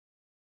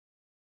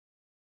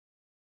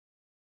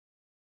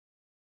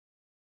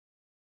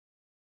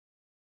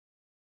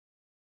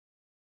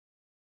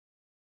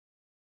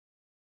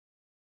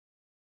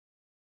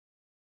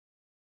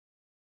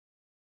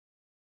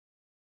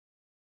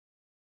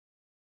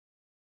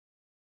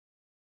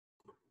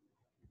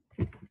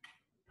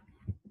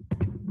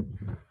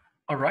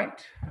All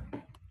right,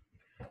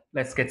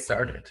 let's get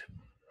started.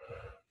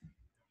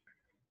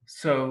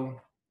 So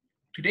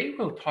today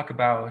we'll talk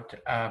about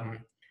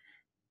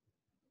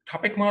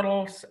topic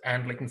models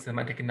and latent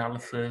semantic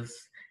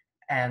analysis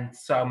and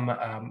some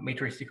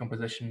matrix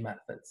decomposition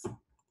methods.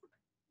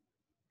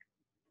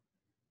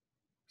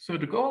 So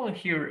the goal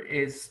here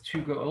is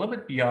to go a little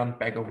bit beyond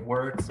bag of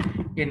words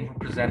in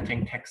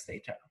representing text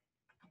data.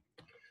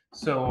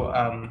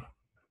 So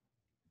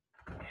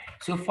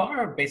so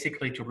far,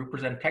 basically, to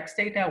represent text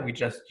data, we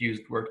just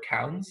used word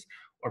counts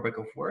or bag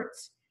of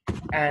words.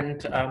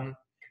 And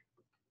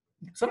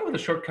some of the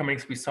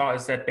shortcomings we saw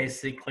is that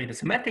basically the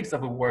semantics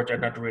of a word are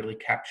not really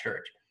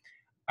captured.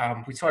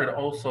 We saw that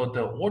also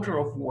the order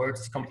of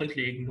words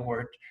completely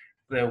ignored,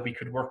 though we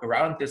could work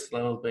around this a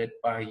little bit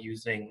by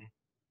using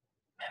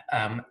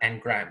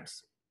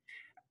n-grams.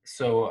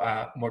 So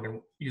more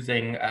than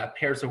using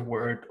pairs of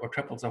word or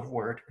triples of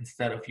word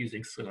instead of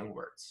using single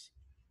words.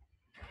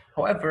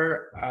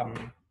 However,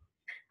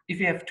 if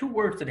you have two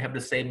words that have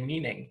the same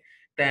meaning,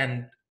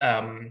 then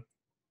the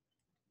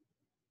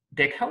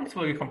accounts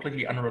will be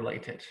completely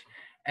unrelated.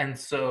 And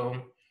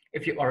so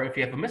if you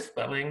have a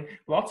misspelling,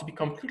 will also be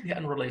completely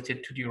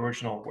unrelated to the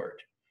original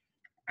word.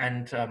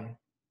 And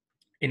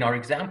in our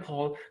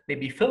example,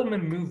 maybe film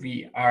and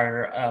movie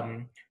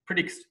are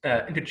pretty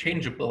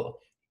interchangeable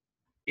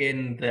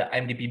in the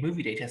IMDb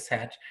movie data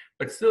set,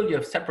 but still you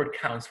have separate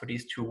counts for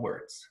these two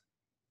words.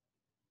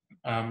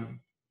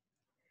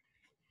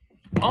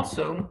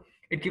 Also,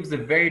 it gives a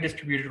very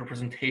distributed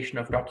representation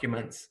of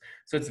documents.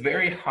 So it's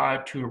very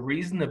hard to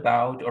reason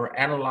about or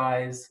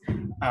analyze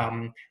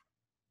a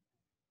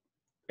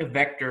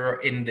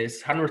vector in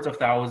this hundreds of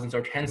thousands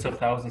or tens of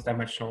thousands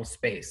dimensional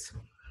space.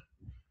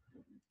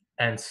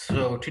 And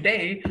so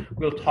today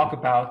we'll talk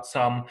about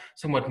some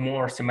somewhat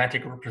more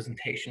semantic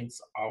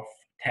representations of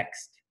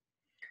text.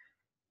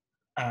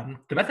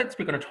 The methods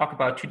we're going to talk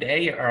about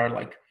today are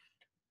like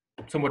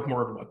somewhat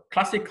more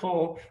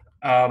classical.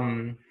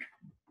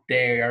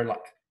 They are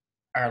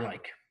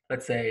like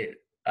let's say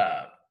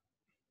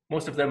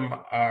most of them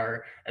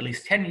are at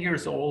least 10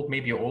 years old,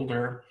 maybe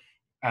older.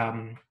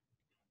 And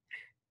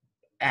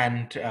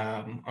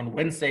on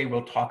Wednesday,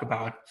 we'll talk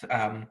about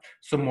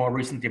some more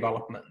recent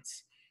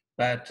developments.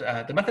 But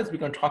the methods we're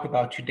going to talk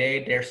about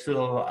today, they're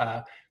still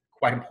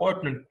quite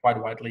important and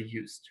quite widely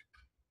used.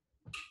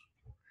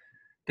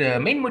 The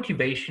main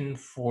motivation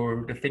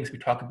for the things we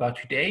talk about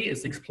today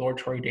is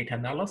exploratory data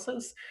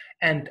analysis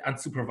and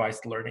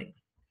unsupervised learning.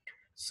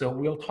 So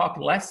we'll talk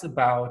less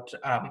about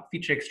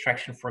feature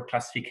extraction for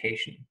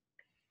classification.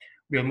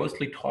 We'll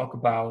mostly talk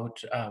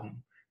about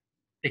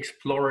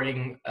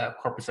exploring a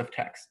corpus of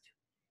text.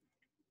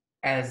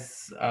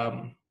 As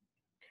I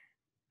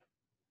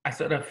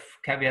sort of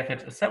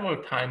caveated several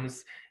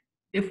times,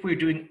 if we're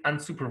doing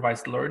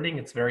unsupervised learning,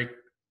 it's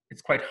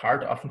quite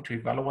hard often to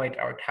evaluate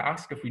our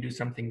task. If we do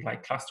something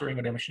like clustering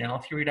or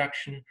dimensionality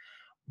reduction,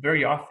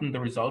 very often the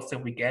results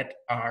that we get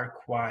are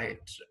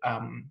quite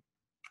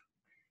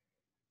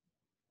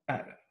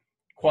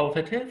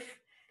qualitative.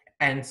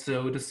 And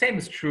so the same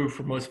is true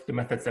for most of the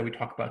methods that we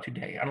talk about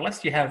today.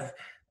 Unless you have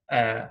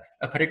a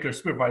particular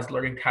supervised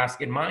learning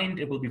task in mind,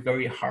 it will be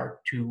very hard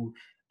to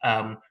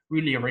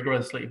really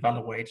rigorously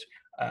evaluate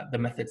the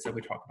methods that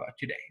we talk about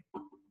today.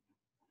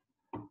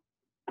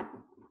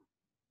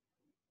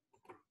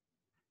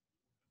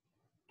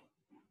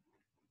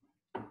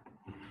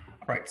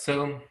 All right,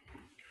 so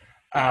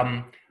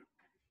as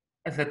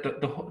I said,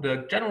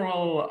 the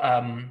general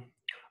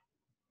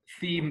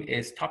theme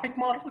is topic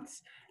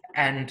models,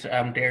 and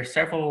there are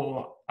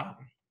several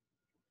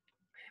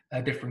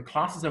different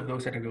classes of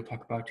those that I will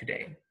talk about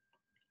today.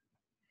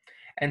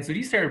 And so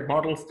these are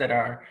models that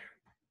are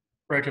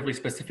relatively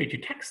specific to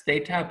text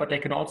data, but they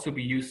can also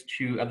be used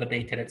to other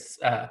data that's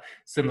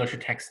similar to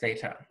text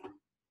data.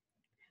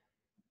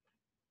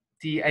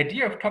 The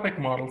idea of topic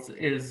models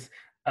is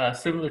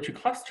similar to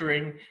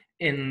clustering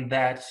in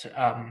that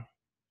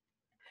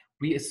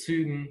we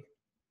assume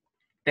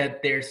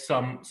that there's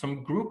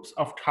some groups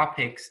of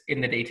topics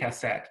in the data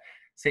set.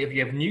 Say if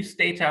you have news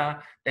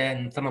data,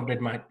 then some of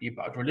it might be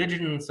about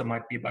religion, some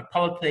might be about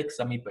politics,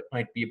 some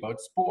might be about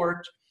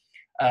sport,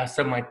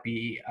 some might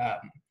be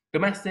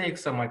domestic,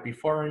 some might be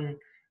foreign,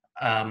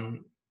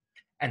 and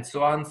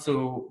so on.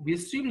 So we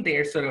assume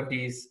they're sort of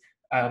these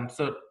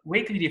sort of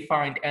vaguely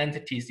defined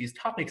entities, these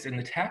topics in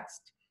the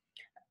text,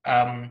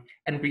 and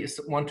we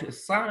want to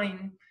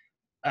assign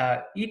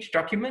each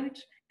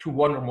document to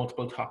one or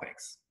multiple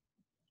topics.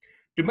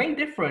 The main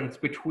difference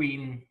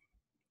between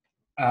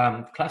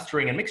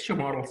clustering and mixture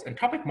models and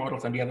topic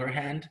models, on the other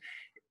hand,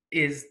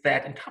 is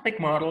that in topic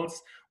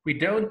models, we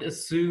don't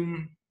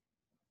assume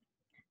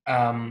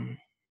that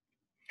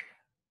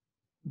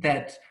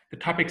the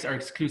topics are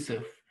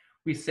exclusive.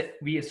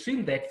 We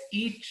assume that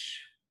each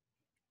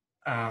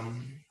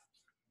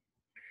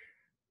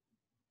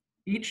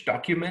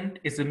document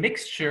is a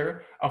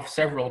mixture of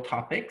several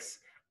topics,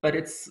 but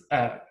it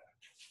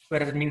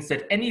means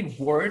that any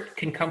word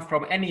can come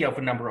from any of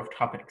a number of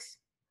topics.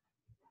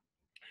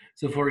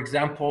 So for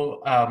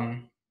example,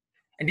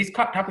 And these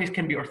topics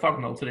can be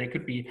orthogonal. So they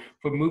could be,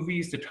 for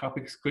movies, the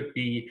topics could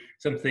be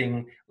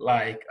something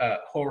like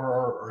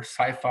horror or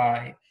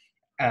sci-fi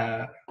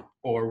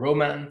or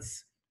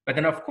romance. But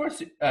then, of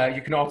course,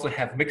 you can also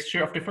have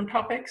mixture of different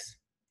topics.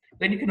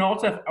 Then you can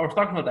also have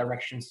orthogonal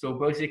directions. So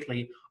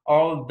basically,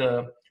 all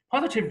the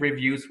positive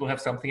reviews will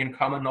have something in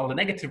common. All the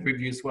negative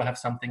reviews will have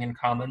something in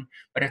common.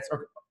 But it's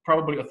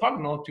probably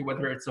orthogonal to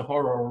whether it's a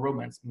horror or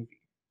romance movie.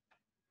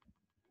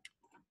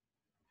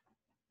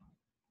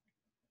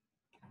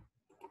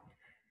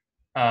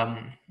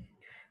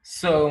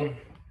 So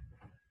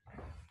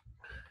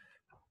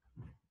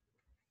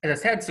as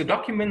I said, so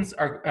documents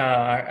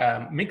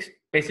are mixed,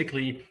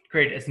 basically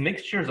created as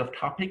mixtures of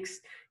topics.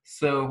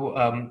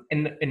 So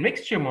in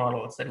mixture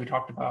models that we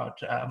talked about,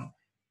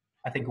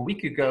 I think a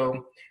week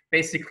ago,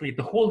 basically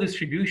the whole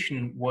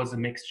distribution was a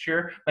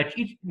mixture, but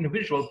each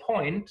individual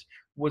point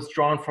was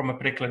drawn from a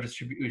particular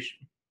distribution.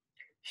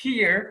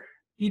 Here,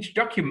 each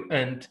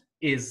document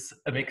is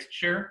a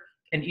mixture,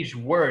 and each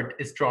word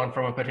is drawn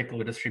from a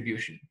particular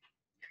distribution.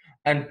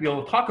 And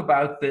we'll talk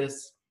about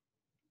this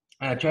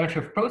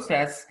generative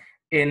process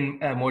in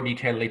more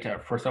detail later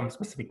for some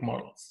specific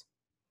models.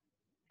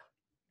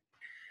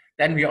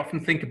 Then we often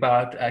think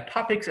about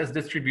topics as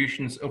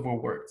distributions over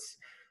words.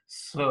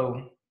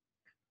 So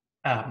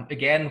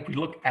again, we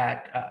look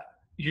at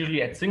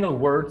usually at single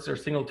words or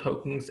single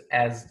tokens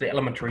as the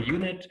elementary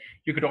unit.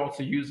 You could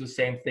also use the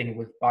same thing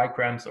with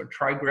bigrams or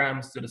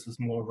trigrams. So this is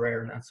more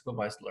rare in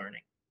unsupervised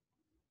learning.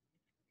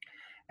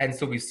 And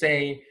so we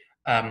say,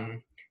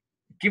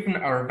 given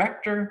our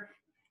vector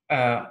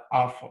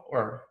of,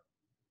 or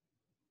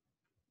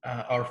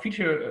our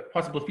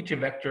possible feature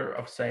vector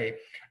of, say,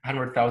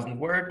 100,000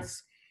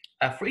 words,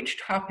 for each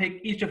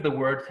topic, each of the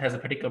words has a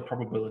particular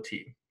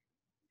probability.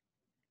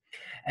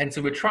 And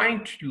so we're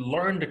trying to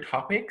learn the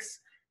topics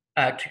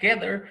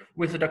together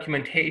with the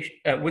documentation,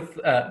 with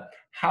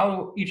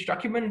how each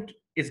document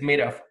is made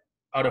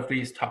out of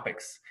these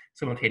topics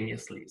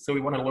simultaneously. So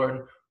we want to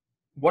learn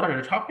what are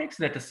the topics,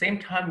 and at the same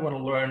time, we want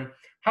to learn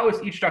how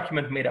is each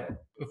document made up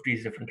of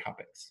these different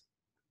topics.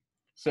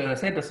 So as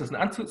I said, this is an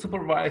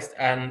unsupervised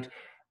and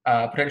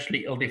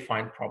potentially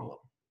ill-defined problem.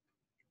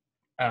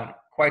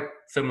 Quite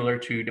similar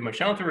to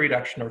dimensionality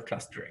reduction or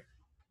clustering.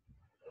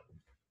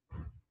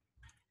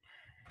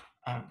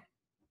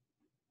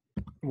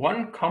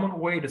 One common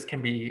way this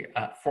can be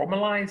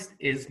formalized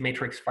is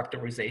matrix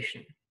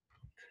factorization.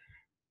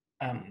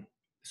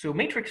 So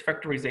matrix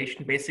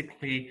factorization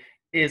basically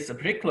is a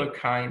particular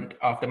kind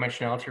of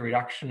dimensionality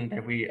reduction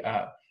that we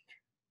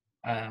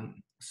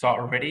saw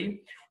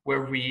already,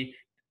 where we,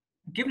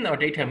 given our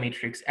data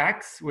matrix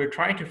X, we're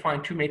trying to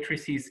find two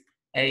matrices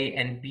A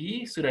and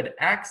B so that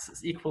X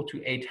is equal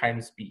to A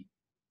times B.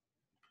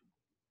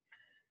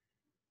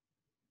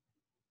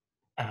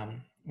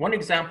 One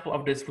example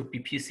of this would be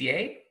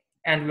PCA,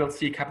 and we'll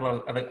see a couple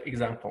of other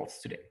examples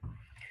today.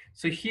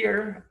 So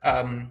here,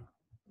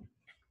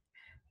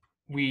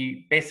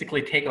 we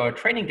basically take our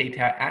training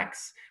data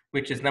X,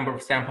 which is number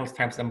of samples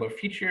times number of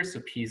features. So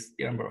P is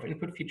the number of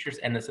input features,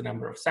 N is the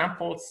number of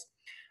samples.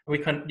 We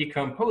can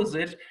decompose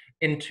it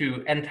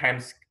into N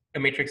times a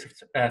matrix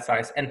of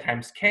size N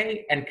times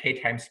K and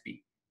K times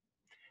B.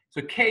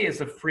 So K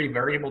is a free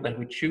variable that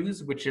we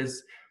choose, which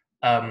is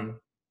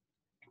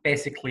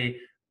basically,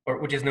 or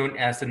which is known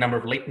as the number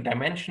of latent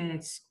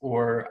dimensions,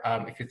 or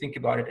if you think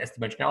about it as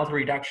dimensionality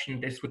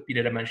reduction, this would be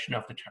the dimension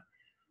of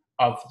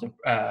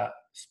the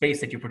space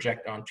that you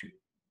project onto.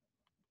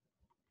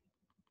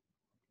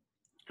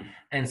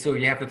 And so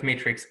you have this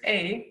matrix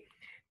A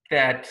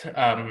that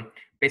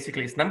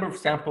basically is number of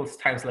samples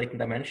times latent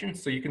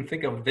dimensions. So you can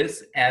think of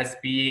this as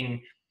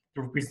being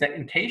the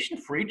representation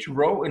for each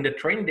row in the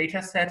training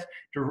data set,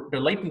 the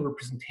latent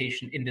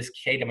representation in this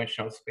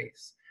K-dimensional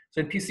space. So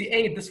in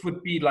PCA, this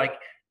would be like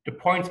the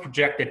points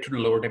projected to the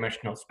lower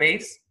dimensional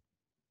space.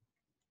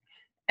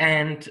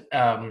 And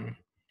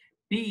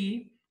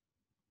B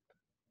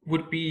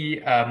would be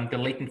the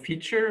latent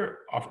feature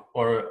of,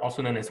 or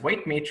also known as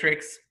weight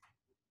matrix,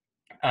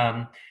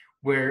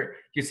 where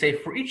you say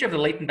for each of the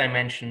latent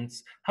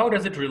dimensions, how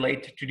does it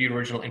relate to the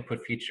original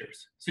input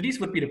features? So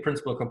these would be the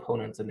principal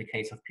components in the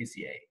case of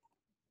PCA.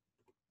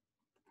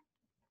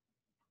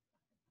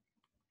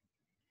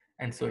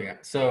 And so, yeah,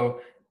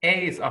 so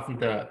A is often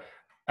the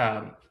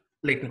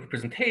latent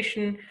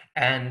representation,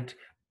 and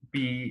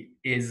B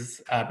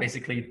is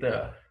basically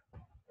the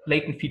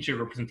latent feature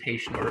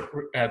representation,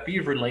 or B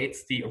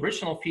relates the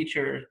original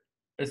features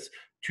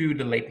to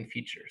the latent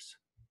features.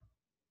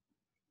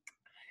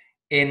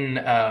 In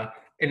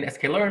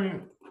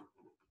sklearn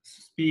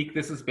speak,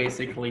 this is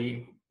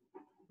basically,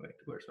 wait,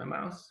 where's my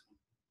mouse?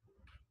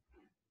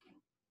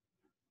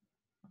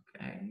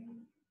 Okay,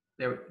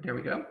 there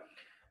we go.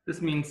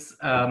 This means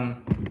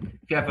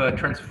if you have a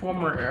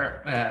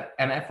transformer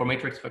MF for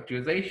matrix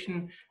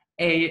factorization,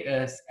 A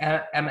is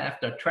MF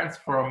the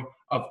transform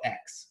of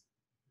X.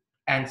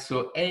 And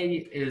so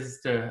A is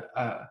the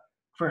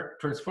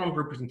transformed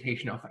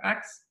representation of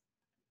X.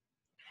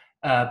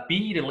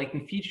 B, the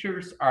latent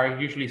features are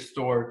usually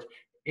stored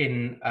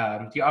in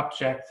the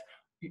object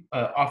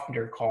often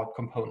they're called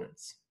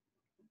components.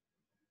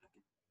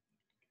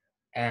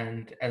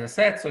 And as I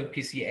said, so in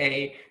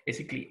PCA,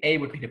 basically A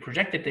would be the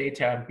projected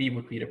data, and B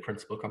would be the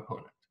principal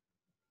component.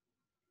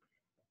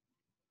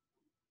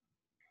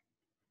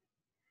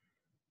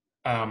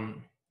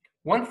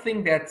 One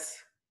thing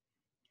that's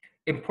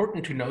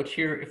important to note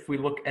here, if we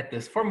look at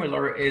this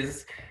formula,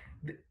 is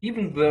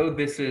even though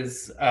this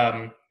is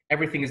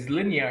everything is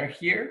linear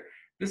here,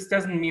 this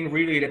doesn't mean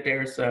really that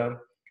there's a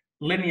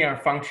linear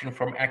function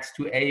from x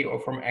to a or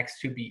from x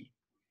to b,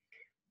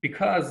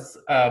 because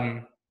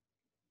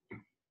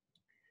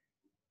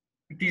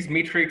these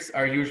matrices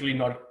are usually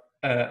not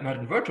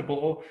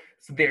invertible,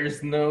 so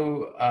there's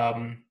no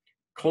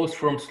closed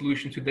form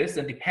solution to this,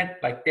 and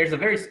there's a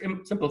very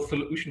simple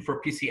solution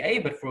for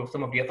PCA, but for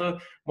some of the other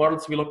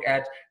models we look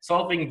at,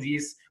 solving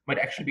these might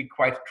actually be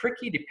quite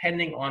tricky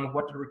depending on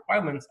what the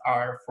requirements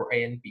are for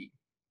A and B.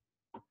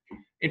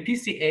 In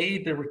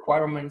PCA, the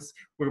requirements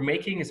we're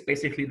making is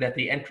basically that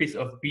the entries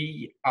of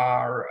B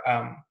are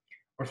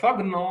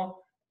orthogonal,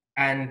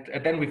 and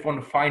then we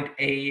want to find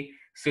A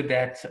so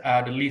that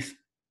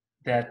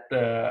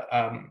the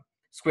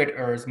squared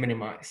error is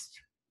minimized.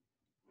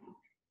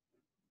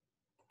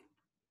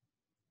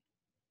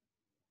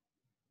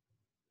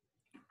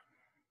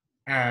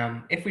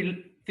 If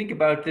we think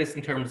about this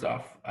in terms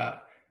of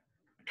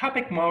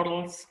topic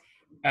models,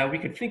 we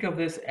could think of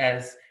this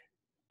as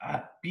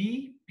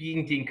B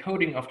being the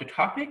encoding of the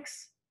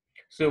topics.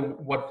 So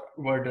what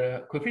were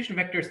the coefficient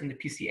vectors in the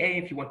PCA?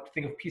 If you want to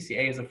think of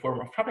PCA as a form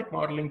of topic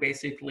modeling,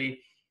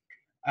 basically,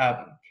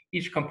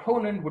 each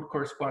component would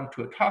correspond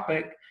to a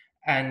topic,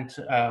 and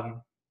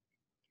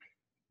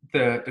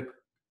the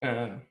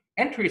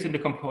entries in the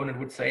component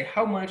would say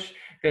how much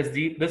does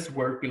this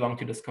word belong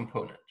to this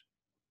component.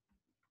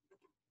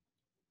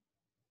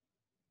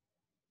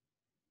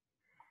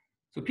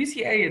 So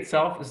PCA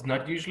itself is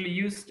not usually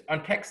used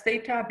on text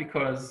data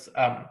because,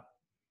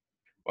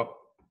 well,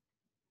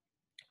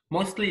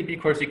 mostly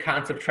because you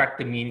can't subtract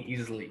the mean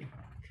easily.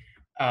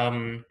 I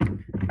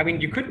mean,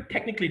 you could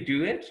technically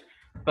do it,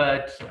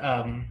 but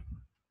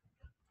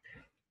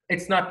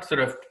it's not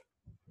sort of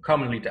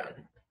commonly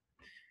done.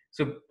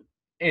 So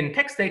in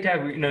text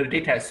data, the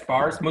data is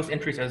sparse, most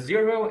entries are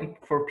 0, and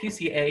for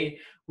PCA,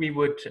 we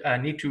would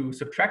need to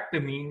subtract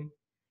the mean,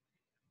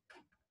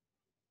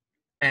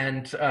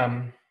 and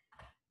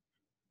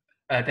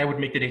that would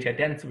make the data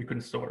dense, so we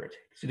couldn't store it.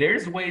 So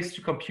there's ways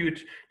to compute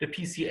the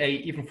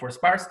PCA even for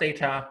sparse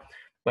data,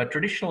 but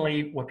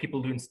traditionally what people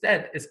do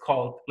instead is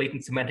called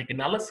latent semantic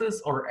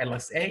analysis, or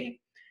LSA,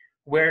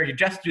 where you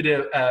just do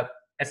the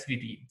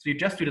SVD. So you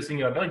just do the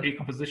singular value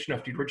decomposition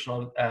of the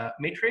original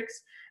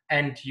matrix,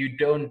 and you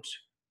don't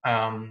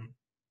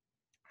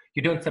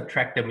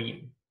subtract the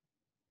mean.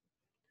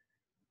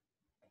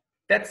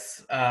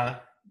 That's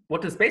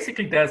what this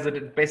basically does.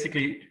 It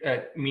basically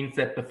means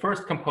that the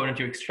first component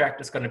you extract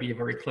is going to be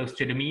very close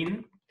to the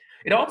mean.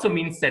 It also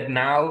means that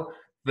now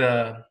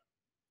the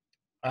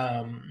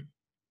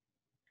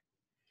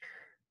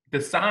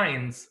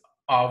signs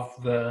of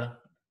the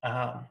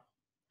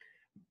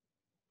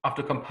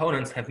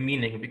components have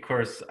meaning,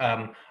 because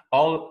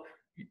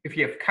if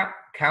you have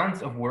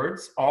counts of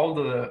words, all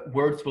the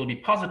words will be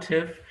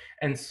positive,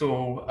 and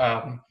so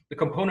the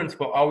components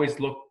will always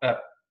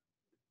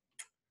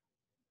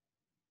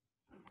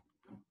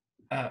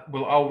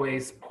will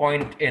always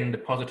point in the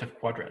positive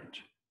quadrant.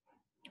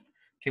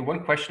 Okay,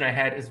 one question I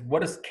had is,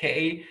 what is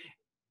K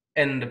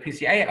in the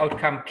PCA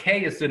outcome?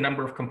 K is the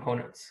number of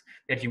components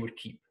that you would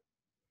keep.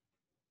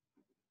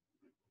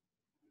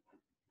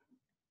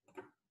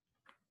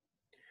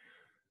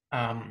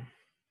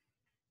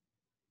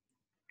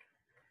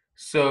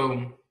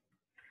 So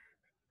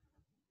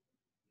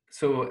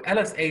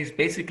LSA is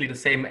basically the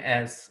same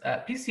as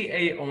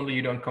PCA, only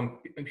you don't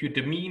compute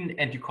the mean,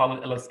 and you call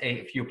it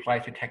LSA if you apply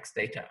to text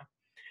data.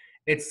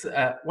 It's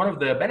one of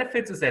the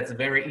benefits is that it's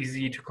very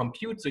easy to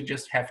compute. So you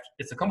just have,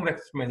 it's a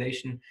complex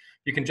optimization.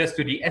 You can just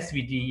do the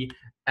SVD,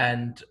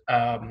 and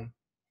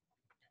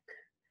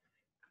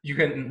you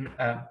can,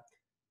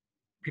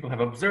 people have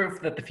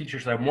observed that the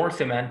features are more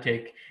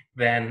semantic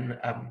than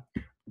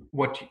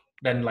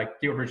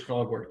like the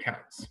original word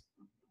counts.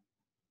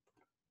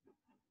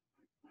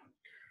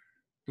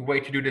 The way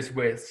to do this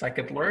with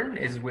scikit-learn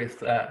is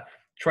with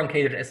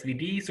truncated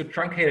SVD. So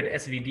truncated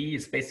SVD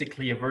is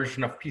basically a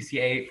version of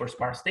PCA for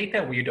sparse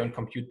data where you don't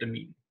compute the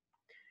mean.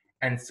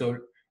 And so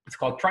it's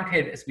called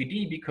truncated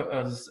SVD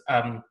because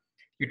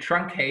you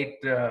truncate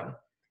the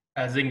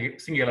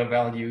singular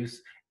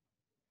values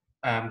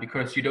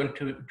because you don't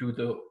do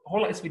the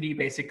whole SVD.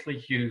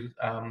 Basically, you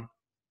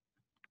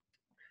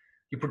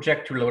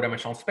project to low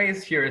dimensional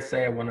space. Here,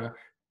 say I want to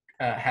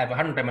have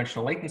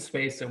 100-dimensional latent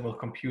space, so we'll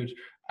compute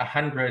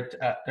 100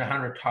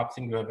 top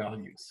singular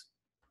values.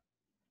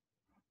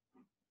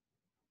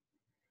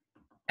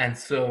 And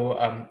so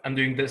I'm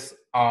doing this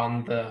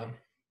on the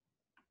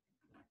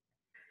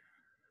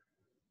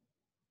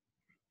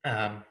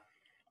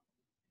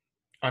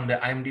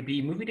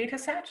IMDb movie data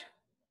set.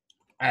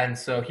 And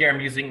so here I'm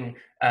using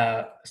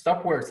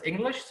stop words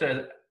English.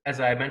 So as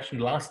I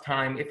mentioned last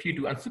time, if you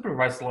do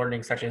unsupervised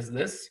learning such as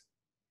this,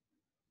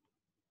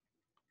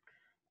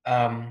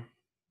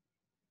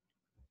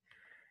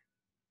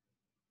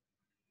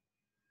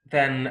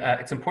 then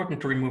it's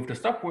important to remove the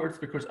stop words,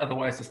 because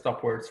otherwise the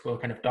stop words will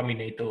kind of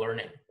dominate the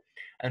learning.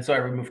 And so I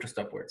removed the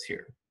stop words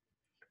here.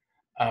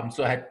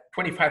 So I had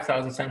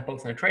 25,000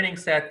 samples in a training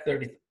set,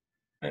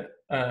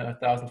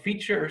 30,000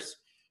 features.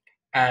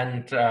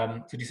 And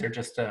so these are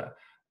just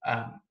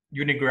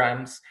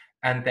unigrams.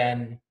 And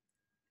then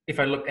if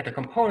I look at the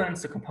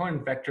components, the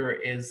component vector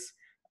is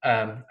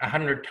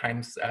 100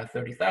 times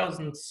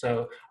 30,000.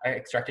 So I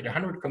extracted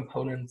 100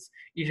 components.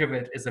 Each of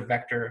it is a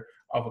vector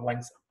of a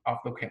length of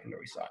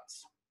vocabulary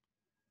size.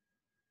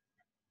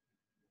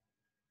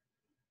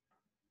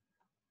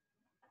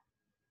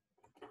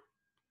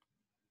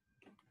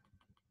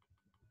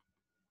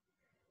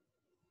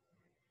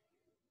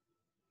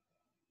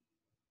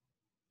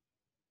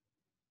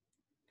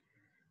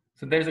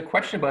 So there's a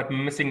question about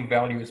missing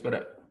values,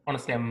 but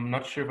honestly, I'm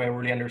not sure if I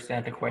really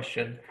understand the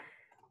question.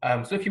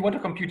 So if you want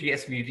to compute the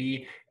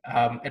SVD,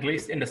 at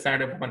least in the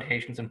standard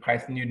implementations in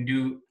Python, you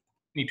do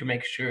need to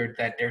make sure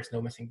that there's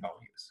no missing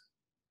values.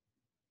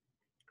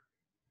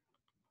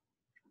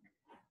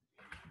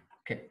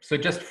 Okay, so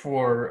just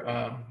for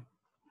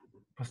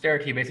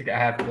posterity, basically I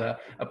have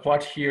a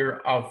plot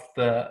here of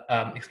the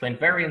explained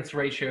variance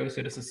ratio.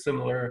 So this is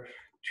similar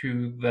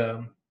to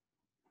the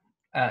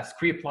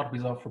scree plot we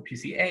saw for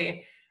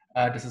PCA.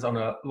 This is on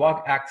a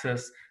log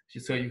axis.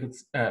 So you could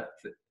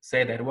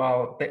say that,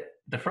 well,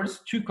 the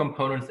first two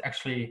components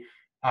actually,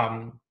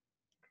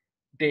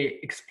 they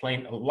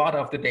explain a lot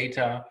of the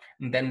data,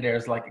 and then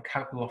there's like a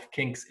couple of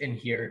kinks in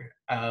here.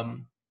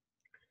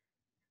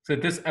 So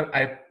this,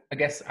 I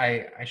guess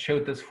I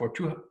showed this for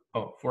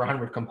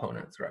 100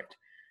 components, right?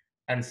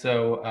 And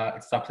so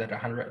it stops at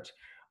 100.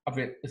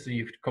 Obviously,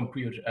 you could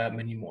compute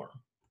many more.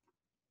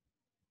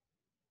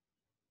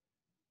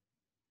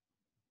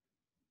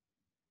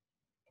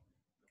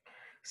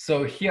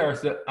 So here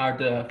are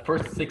the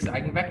first 6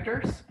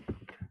 eigenvectors.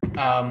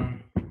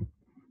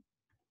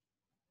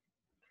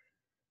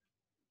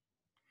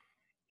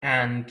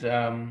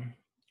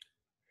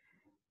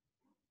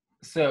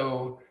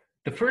 So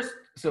the first,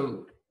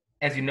 so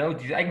as you know,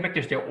 these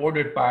eigenvectors, they're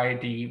ordered by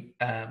the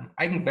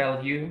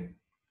eigenvalue.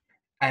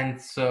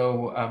 And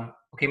so,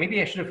 okay,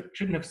 maybe I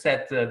shouldn't have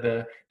said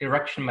the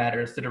direction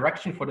matters. The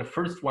direction for the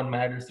first one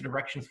matters. The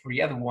directions for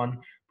the other one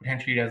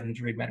potentially doesn't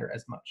really matter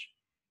as much.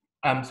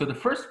 So the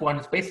first one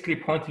is basically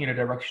pointing in the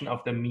direction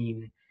of the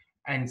mean.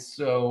 And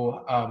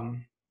so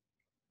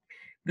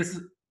this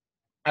is,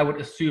 I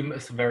would assume,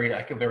 is a very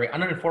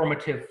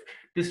uninformative.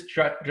 This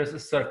just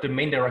is sort of the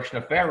main direction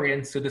of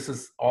variance. So this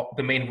is all,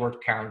 the main word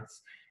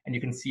counts. And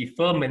you can see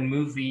film and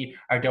movie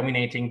are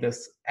dominating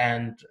this.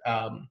 And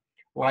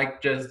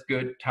like just,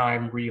 good,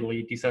 time,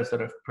 really, these are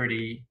sort of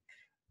pretty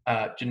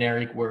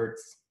generic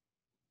words.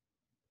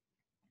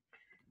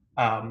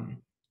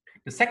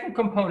 The second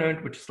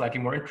component, which is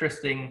slightly more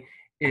interesting,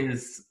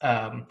 is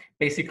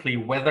basically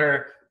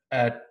whether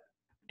a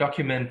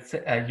document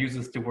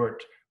uses the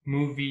word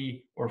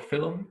movie or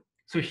film.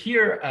 So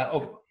here,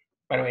 oh,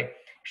 by the way, I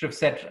should have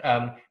said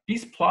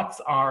these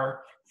plots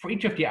are for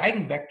each of the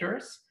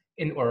eigenvectors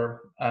in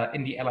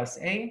the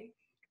LSA,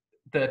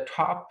 the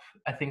top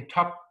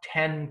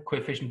 10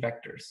 coefficient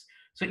vectors.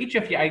 So each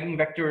of the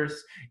eigenvectors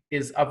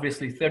is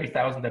obviously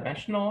 30,000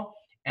 dimensional,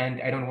 and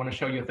I don't want to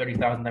show you a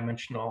 30,000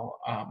 dimensional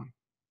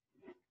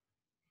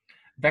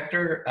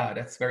vector.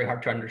 That's very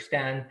hard to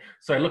understand.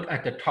 So I look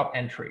at the top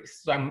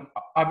entries. So I'm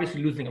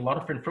obviously losing a lot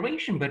of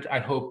information, but I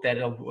hope that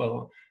it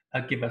will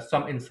give us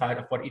some insight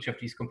of what each of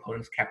these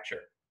components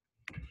capture.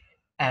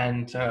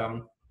 And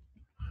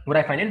what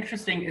I find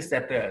interesting is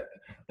that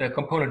the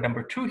component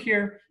number 2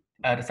 here,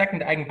 the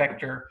second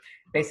eigenvector,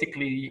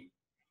 basically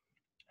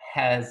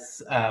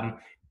has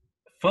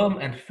film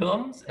and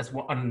films as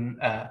one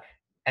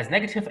as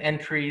negative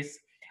entries,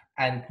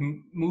 and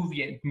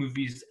movie and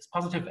movies as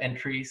positive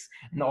entries,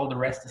 and all the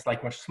rest is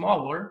like much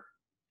smaller.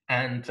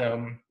 And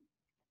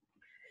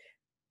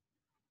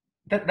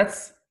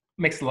that's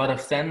makes a lot of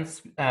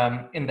sense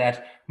in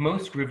that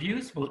most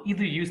reviews will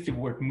either use the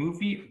word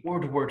movie or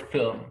the word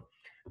film.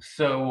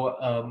 So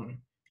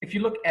if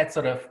you look at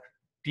sort of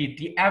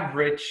the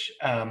average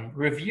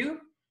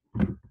review,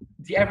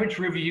 the average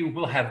review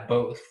will have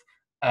both.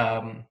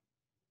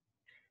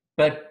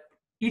 But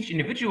each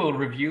individual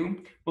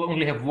review will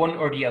only have one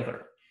or the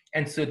other.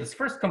 And so this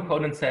first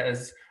component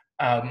says,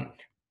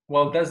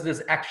 well, does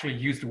this actually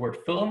use the word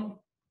film,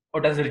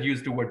 or does it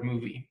use the word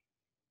movie?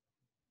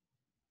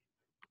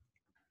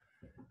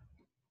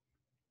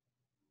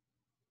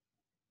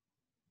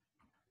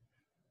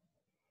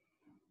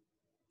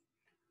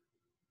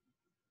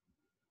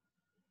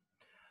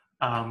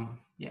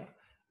 Yeah.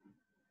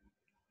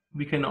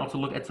 We can also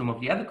look at some of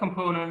the other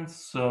components.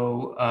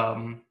 So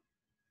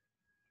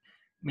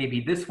maybe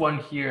this one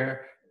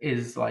here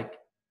is like,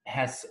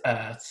 has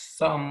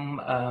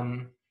some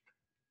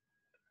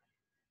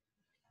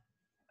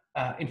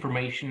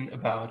information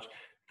about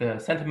the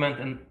sentiment.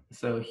 And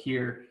so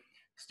here,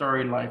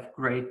 story, life,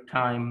 great,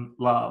 time,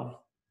 love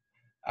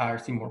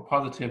seem more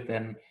positive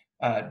than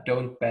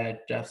don't, bad,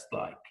 just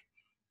like.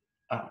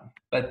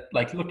 But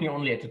like looking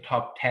only at the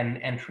top 10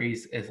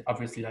 entries is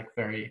obviously like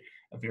a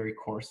very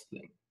coarse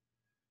thing.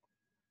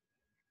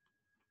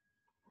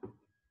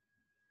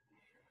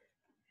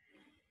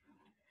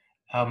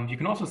 You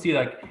can also see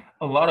like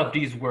a lot of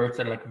these words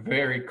are like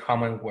very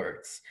common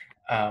words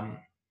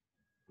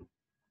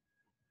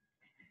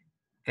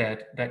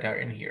that are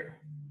in here.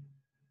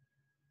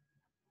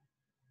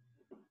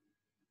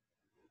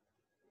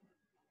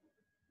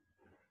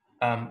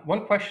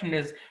 One question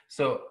is,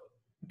 so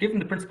given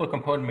the principal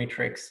component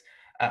matrix,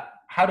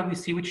 how do we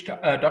see which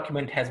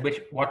document has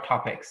what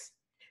topics?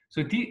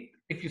 So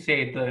if you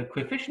say the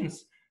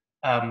coefficients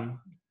the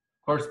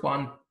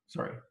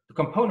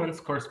components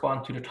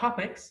correspond to the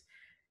topics,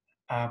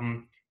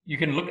 you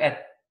can look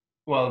at,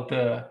 well,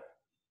 the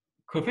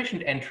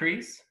coefficient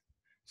entries.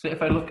 So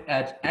if I look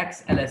at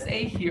X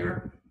LSA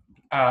here,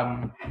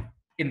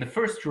 in the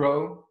first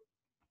row,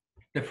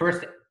 the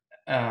first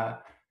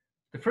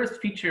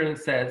feature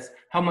says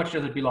how much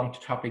does it belong to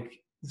topic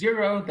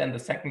 0, then the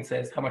second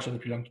says how much does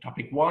it belong to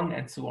topic 1,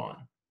 and so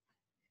on.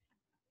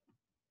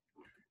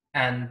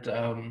 And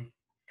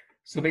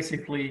so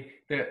basically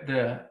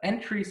the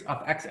entries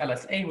of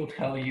XLSA will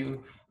tell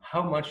you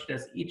how much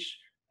does each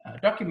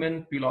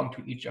document belong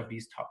to each of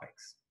these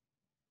topics.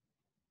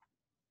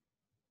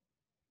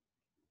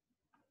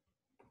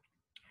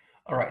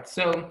 All right,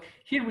 so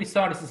here we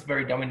saw this is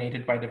very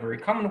dominated by the very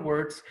common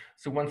words.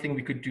 So one thing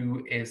we could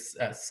do is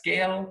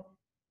scale.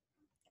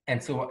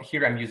 And so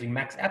here I'm using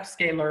max app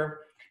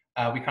scaler.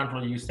 We can't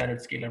really use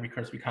standard scaler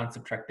because we can't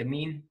subtract the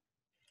mean.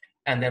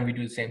 And then we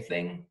do the same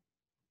thing.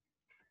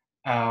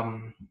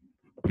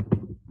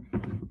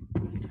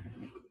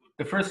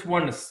 The first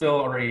one is still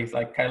already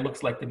like kind of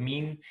looks like the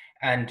mean,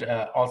 and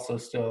also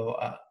still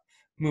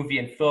movie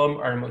and film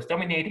are the most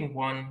dominating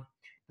one.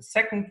 The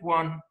second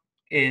one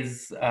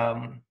is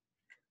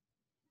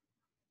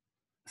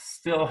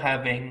still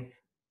having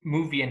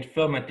movie and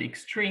film at the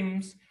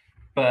extremes,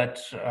 but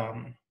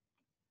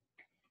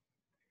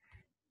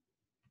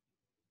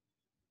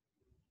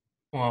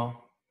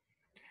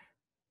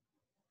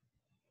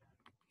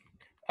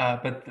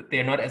but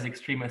they're not as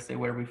extreme as they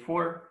were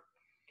before.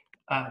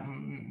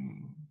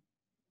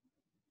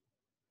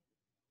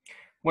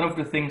 One of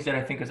the things that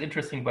I think is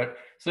interesting,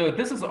 so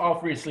this is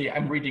obviously,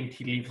 I'm reading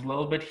tea leaves a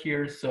little bit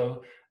here.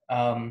 So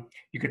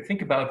you could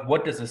think about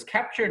what does this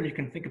capture, and you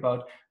can think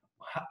about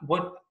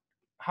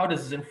how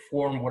does this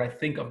inform what I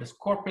think of this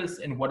corpus,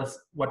 and what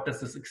does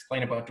this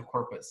explain about the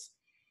corpus.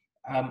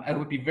 I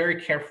would be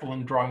very careful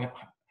in drawing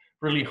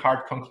really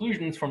hard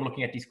conclusions from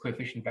looking at these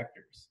coefficient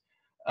vectors.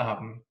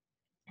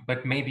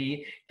 But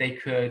maybe they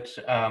could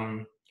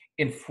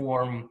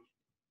inform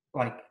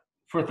like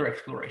further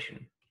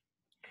exploration.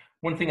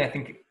 One thing I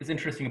think is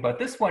interesting about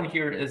this one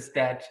here is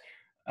that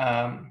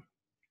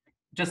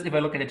just if I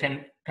look at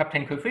the top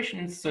 10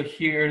 coefficients, so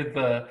here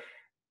the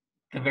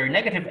very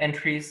negative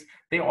entries,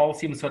 they all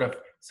seem sort of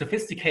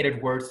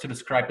sophisticated words to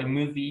describe a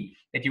movie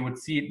that you would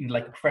see in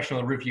like a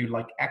professional review,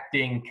 like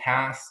acting,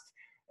 cast,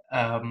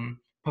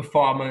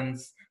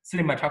 performance,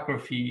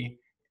 cinematography,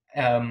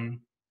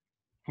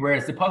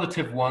 whereas the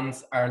positive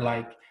ones are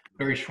like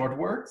very short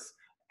words.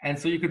 And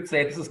so you could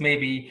say this is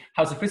maybe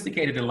how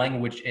sophisticated the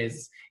language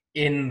is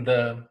in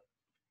the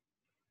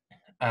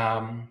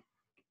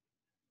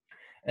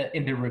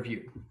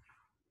review.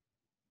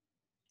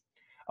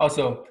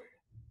 Also,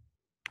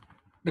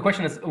 the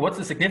question is, what's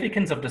the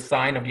significance of the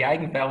sign of the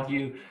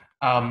eigenvalue?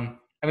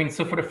 I mean,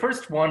 so for the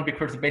first one,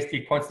 because it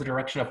basically points the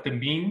direction of the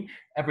mean,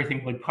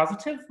 everything will be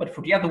positive. But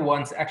for the other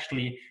ones,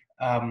 actually,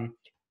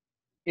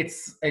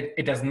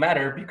 it doesn't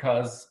matter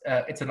because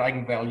it's an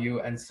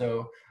eigenvalue, and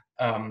so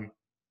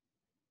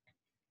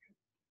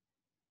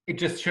it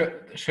just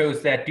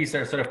shows that these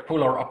are sort of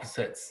polar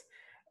opposites.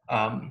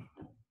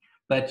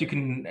 But you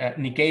can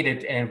negate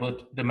it, and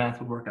the math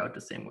will work out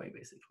the same way,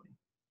 basically.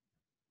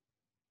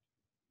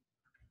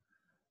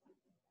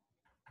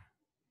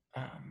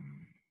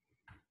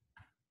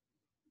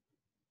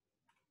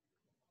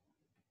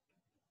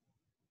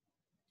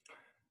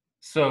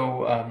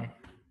 So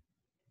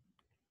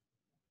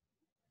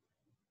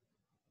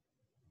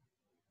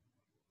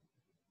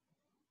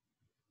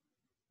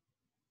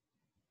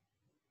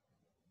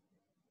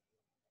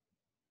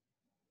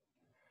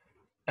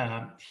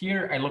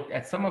here I looked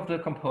at some of the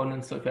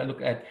components. So if I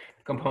look at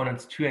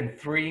components 2 and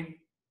 3,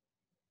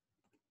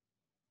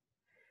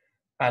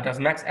 does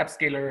max app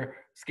scaler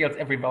scales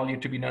every value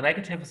to be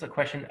non-negative is a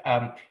question.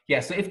 Yeah,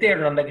 so if they are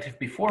non-negative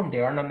before, they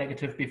are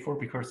non-negative before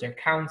because they're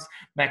counts,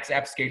 max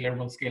app scaler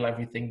will scale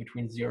everything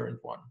between 0 and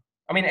 1.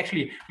 I mean,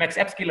 actually, max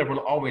app scaler will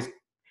always,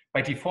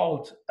 by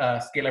default,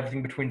 scale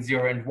everything between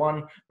 0 and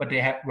 1, but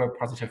they were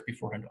positive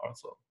beforehand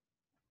also.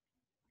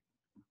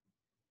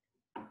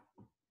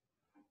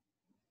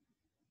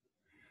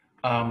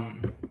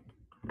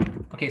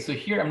 Okay, so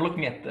here I'm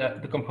looking at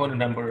the component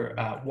number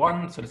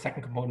 1, so the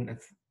second component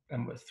is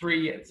number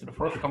 3, it's the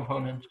fourth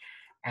component,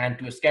 and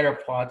do a scatter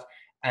plot.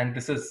 And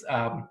this is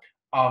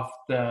of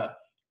the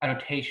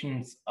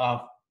annotations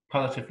of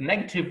positive and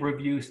negative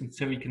reviews. And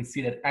so we can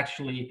see that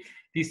actually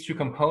these two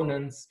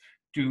components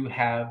do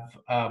have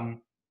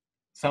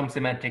some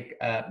semantic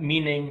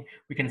meaning.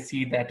 We can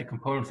see that the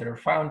components that are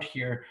found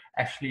here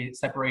actually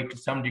separate to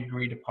some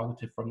degree the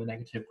positive from the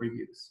negative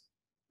reviews.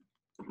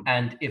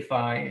 And if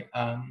I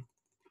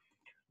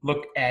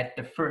look at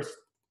the first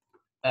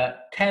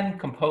 10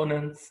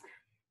 components,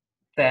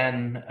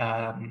 then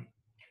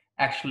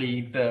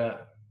actually the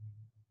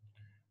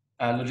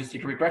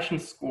logistic regression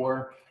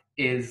score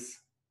is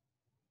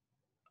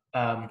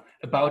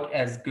about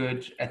as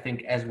good, I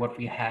think, as what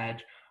we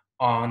had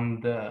on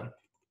the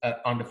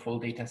full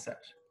data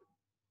set.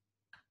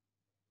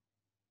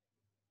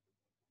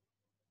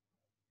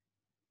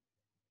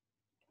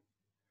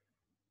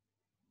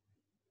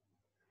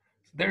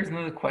 So there's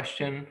another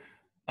question.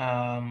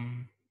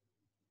 I'm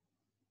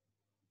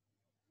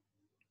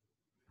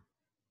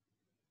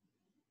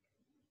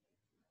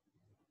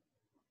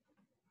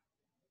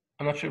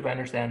not sure if I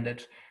understand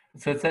it.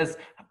 So it says,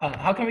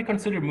 how can we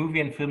consider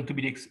movie and film to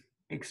be the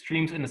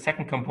extremes in the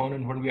second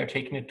component when we are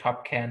taking the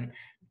top 10?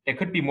 There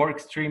could be more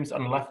extremes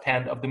on the left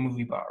hand of the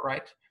movie bar,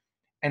 right?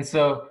 And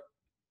so,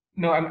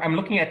 no, I'm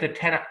looking at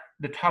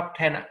the top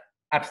 10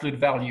 absolute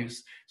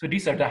values. So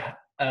these are the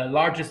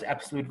largest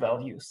absolute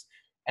values.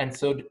 And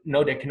so,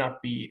 no, there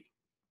cannot be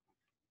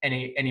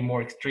any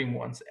more extreme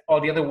ones.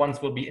 All the other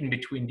ones will be in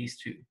between these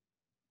two.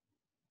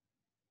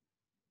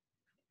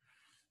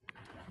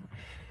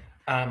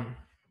 All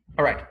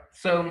right,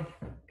 so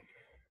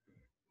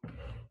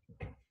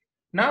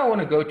now I want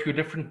to go to a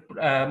different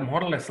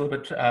model that's a little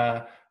bit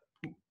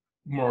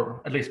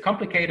more, at least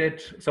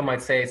complicated, some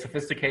might say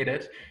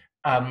sophisticated,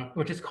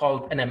 which is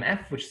called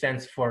NMF, which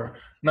stands for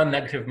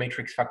non-negative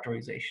matrix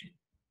factorization.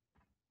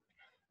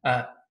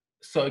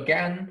 So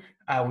again,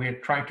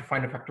 we're trying to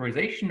find a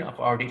factorization of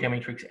our data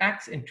matrix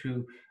X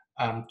into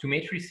two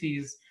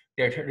matrices.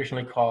 They're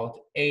traditionally called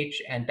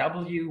H and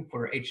W,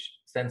 where H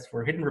stands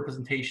for hidden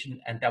representation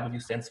and W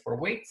stands for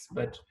weights,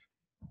 but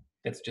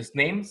that's just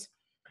names.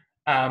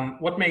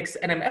 What makes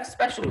NMF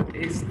special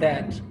is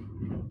that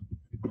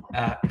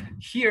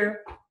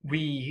here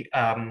we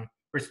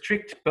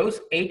restrict both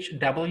H and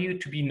W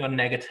to be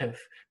non-negative,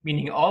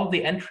 meaning all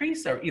the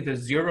entries are either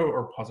 0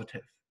 or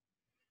positive.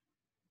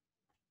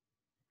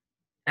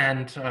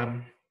 And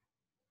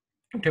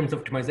in terms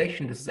of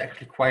optimization, this is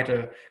actually quite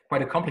a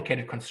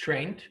complicated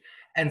constraint.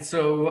 And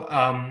so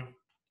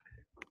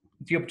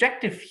the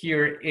objective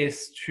here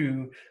is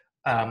to,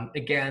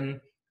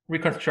 again,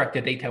 reconstruct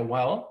the data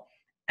well.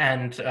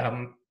 And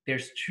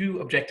there's two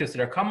objectives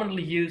that are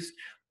commonly used.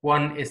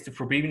 One is the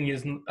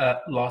Frobenius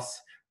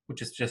loss,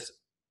 which is just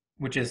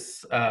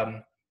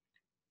a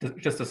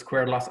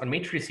square loss on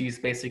matrices,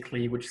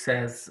 basically, which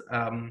says,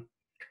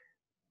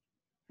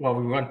 well,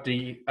 we want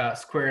the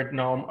squared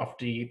norm of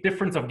the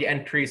difference of the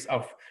entries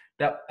of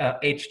the,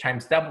 H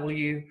times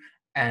W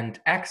and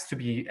X to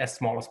be as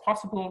small as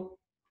possible.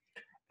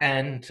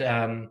 And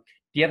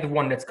the other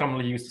one that's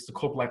commonly used is the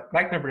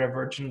Kolb-Leitner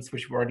divergence,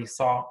 which we already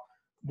saw,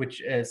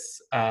 which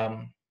is,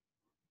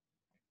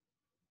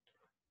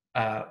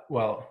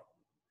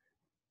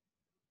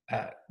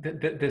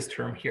 this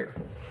term here.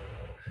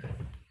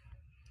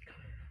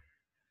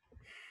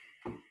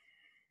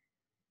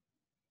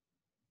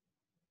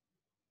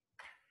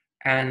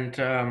 And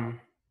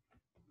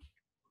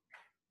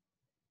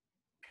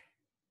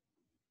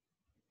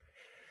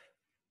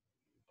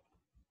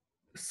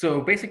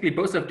so basically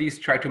both of these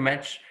try to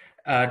match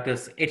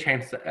this H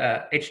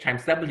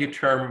times W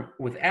term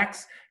with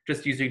X,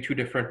 just using two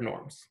different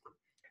norms.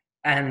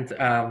 And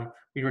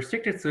we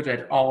restrict it so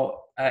that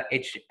all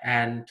H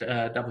and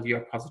W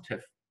are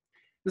positive.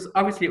 This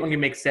obviously only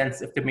makes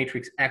sense if the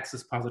matrix X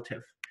is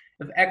positive.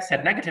 If X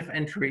had negative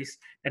entries,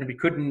 then we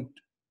couldn't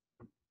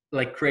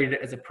create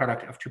it as a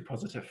product of two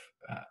positive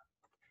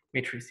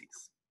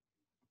matrices.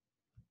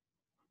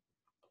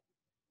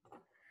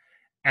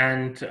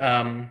 And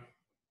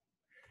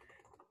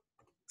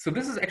so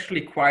this is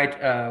actually quite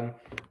a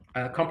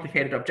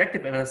complicated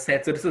objective, as I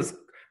said. So this is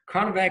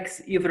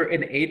convex either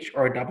in H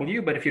or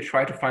W, but if you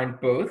try to find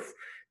both,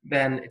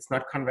 then it's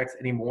not convex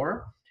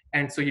anymore.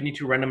 And so you need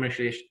to randomly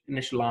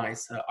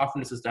initialize.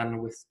 Often this is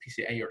done with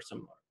PCA or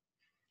similar.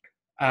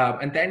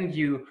 And then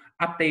you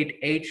update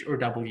H or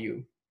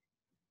W.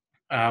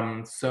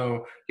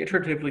 So you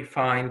iteratively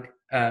find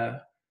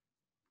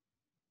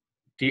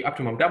the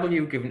optimum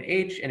W given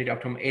H and the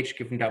optimum H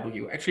given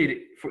W.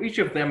 Actually, for each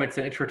of them, it's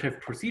an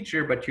iterative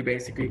procedure, but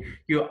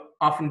you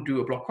often do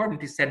a block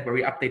coordinate descent where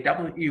you update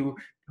W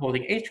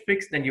holding H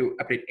fixed, then you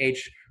update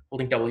H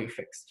holding W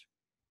fixed.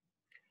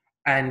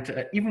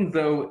 And even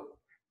though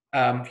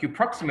if you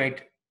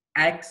approximate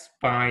X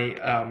by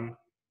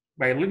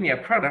a linear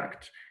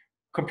product,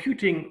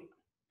 computing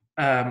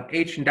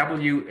H and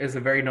W is a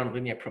very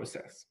nonlinear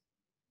process.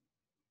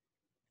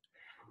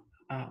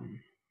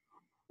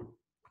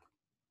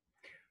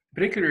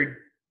 Particularly,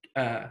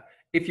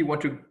 if you want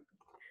to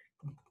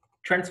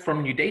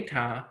transform new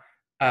data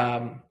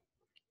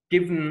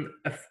given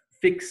a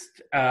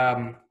fixed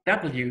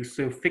W,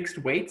 so fixed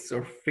weights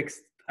or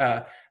fixed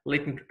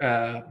latent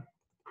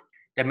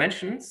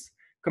dimensions,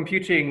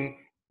 computing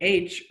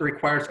H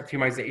requires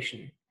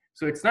optimization.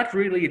 So it's not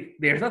really,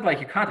 there's not like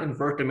you can't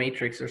invert the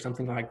matrix or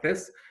something like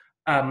this.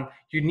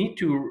 You need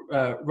to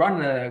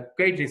run a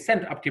gradient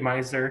descent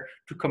optimizer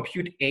to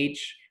compute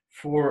H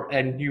for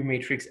a new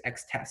matrix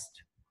X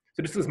test.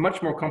 So this is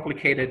much more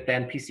complicated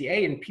than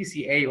PCA. In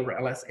PCA or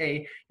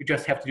LSA, you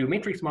just have to do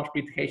matrix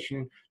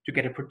multiplication to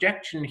get a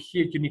projection.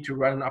 Here, you need to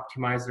run an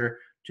optimizer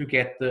to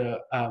get the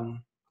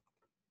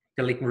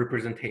latent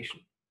representation.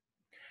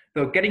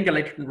 So getting the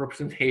latent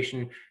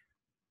representation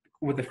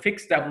with a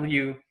fixed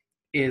W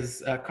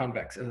is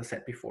convex, as I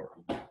said before.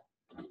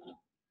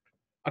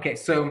 Okay,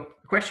 so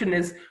the question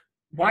is,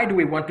 why do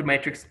we want the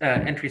matrix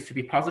entries to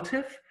be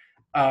positive?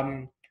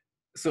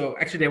 So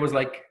actually there was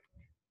like,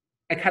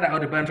 I cut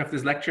out a bunch of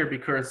this lecture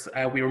because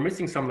we were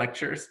missing some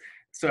lectures.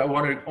 So I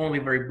want to only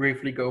very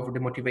briefly go over the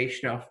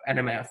motivation of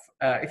NMF.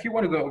 If you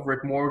want to go over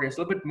it more, there's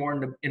a little bit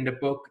more in the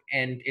book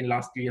and in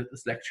last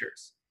year's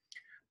lectures.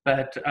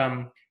 But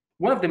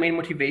one of the main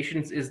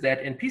motivations is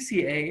that in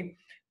PCA,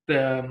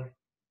 the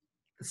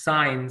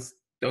signs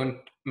don't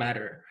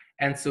matter.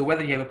 And so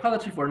whether you have a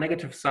positive or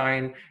negative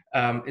sign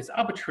is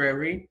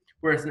arbitrary,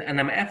 whereas in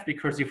NMF,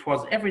 because you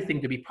force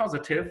everything to be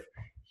positive,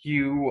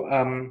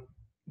 the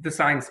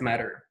signs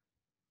matter.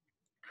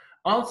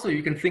 Also,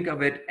 you can think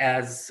of it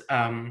as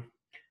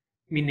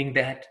meaning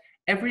that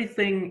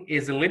everything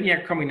is a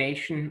linear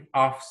combination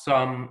of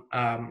some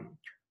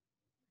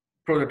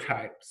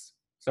prototypes.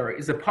 Sorry,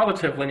 is a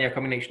positive linear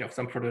combination of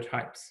some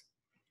prototypes.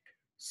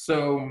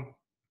 So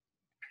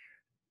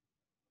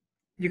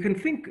you can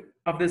think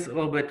of this a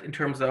little bit in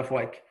terms of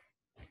like,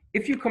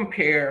 if you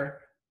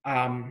compare,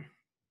 or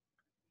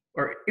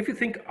if you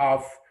think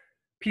of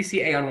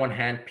PCA on one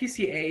hand,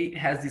 PCA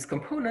has these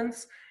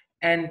components,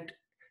 and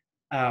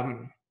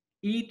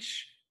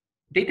each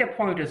data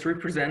point is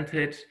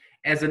represented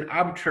as an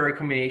arbitrary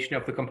combination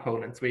of the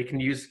components, where you can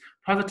use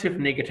positive,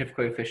 negative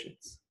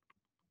coefficients.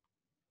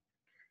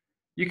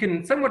 You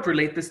can somewhat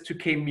relate this to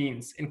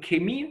k-means. In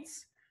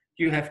k-means,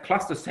 you have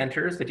cluster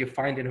centers that you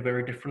find in a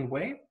very different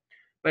way.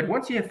 But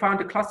once you have found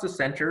the cluster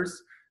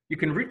centers, you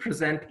can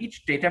represent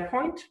each data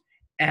point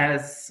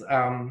as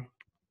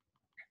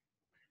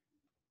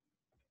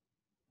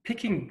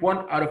picking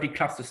one out of the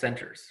cluster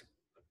centers.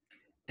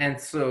 And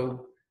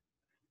so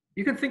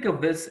you can think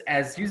of this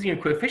as using a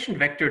coefficient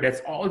vector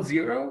that's all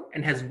 0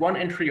 and has one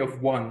entry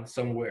of 1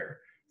 somewhere.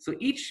 So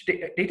each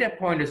data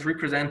point is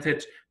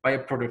represented by a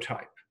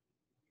prototype.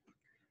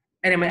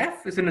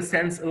 NMF is in a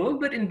sense a little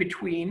bit in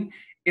between,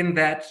 in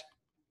that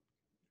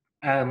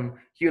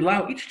you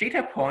allow each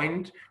data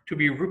point to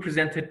be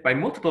represented by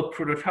multiple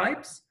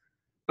prototypes,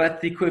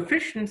 but the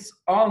coefficients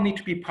all need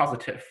to be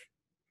positive.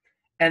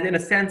 And in a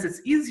sense,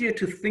 it's easier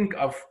to think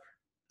of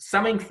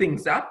summing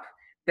things up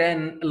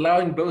than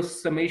allowing both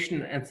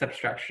summation and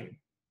subtraction.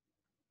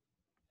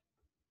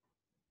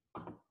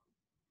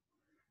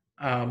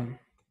 And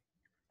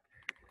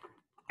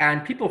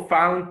people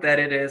found that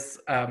it is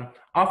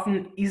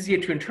often easier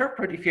to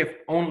interpret if you have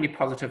only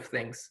positive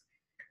things.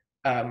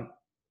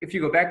 If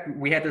you go back,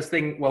 we had this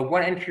thing, well,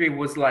 one entry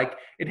was like,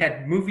 it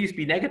had movies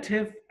be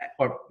negative,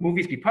 or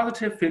movies be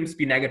positive, films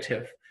be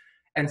negative.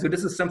 And so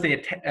this is something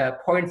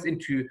that points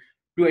into,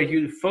 do I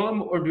use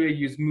film or do I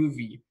use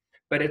movie?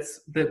 But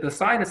it's the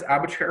sign is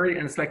arbitrary,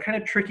 and it's like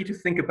kind of tricky to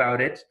think about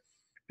it,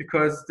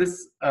 because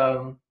this,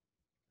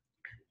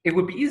 it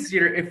would be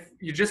easier if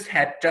you just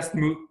had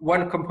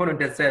one component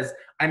that says,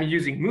 I'm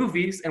using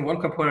movies, and one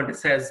component that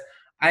says,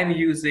 I'm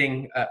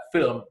using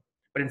film.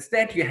 But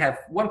instead you have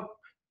one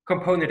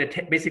component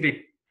that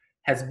basically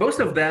has both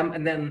of them,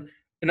 and then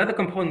another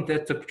component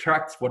that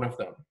subtracts one of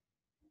them.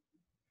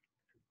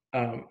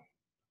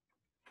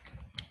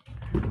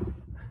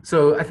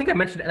 So I think I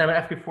mentioned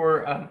NMF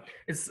before.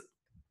 It's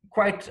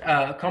quite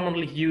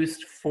commonly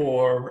used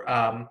for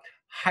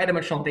high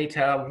dimensional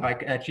data,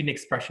 like gene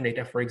expression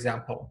data, for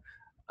example.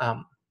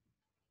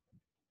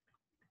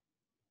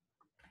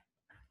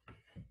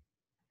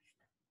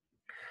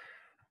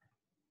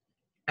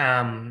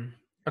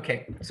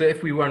 Okay, so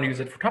if we want to use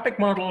it for topic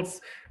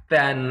models,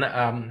 then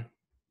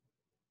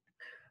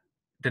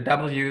the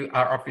W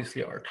are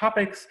obviously our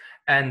topics,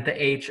 and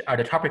the H are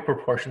the topic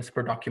proportions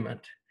per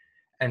document.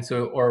 And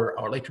so, or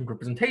our latent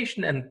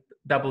representation, and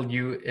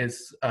W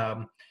is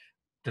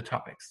the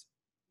topics.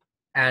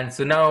 And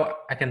so now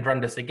I can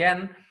run this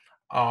again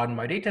on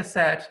my data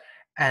set,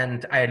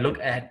 and I look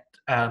at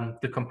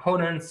the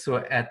components, so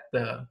at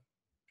the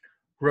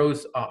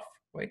rows of,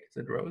 wait, is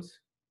it rows?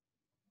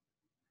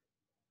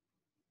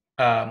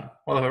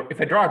 Well, if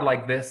I draw it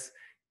like this,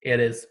 it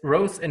is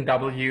rows in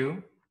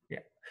W, yeah,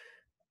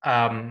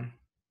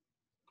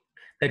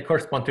 that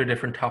correspond to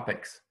different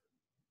topics.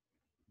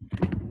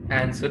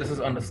 And so this is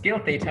on the scale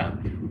data.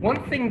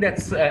 One thing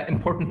that's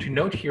important to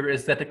note here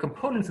is that the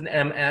components in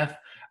NMF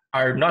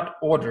are not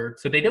ordered,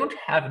 so they don't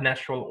have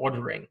natural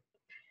ordering.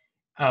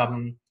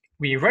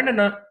 We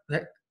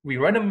randomly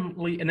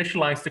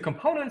initialized the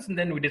components, and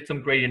then we did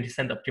some gradient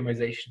descent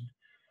optimization.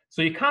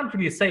 So you can't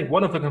really say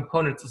one of the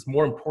components is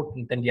more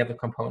important than the other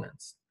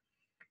components.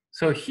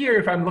 So here,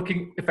 if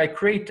I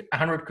create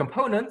 100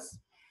 components,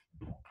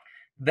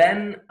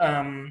 then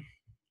I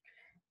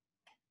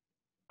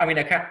mean,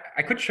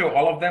 I could show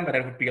all of them, but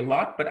that would be a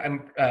lot. But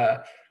I'm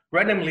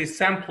randomly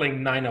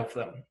sampling 9 of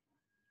them.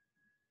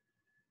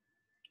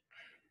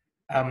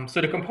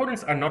 So the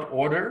components are not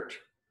ordered.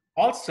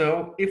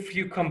 Also, if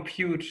you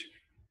compute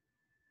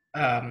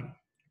 10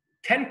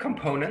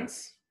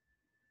 components,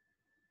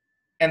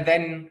 and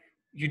then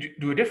you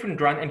do a different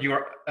run and you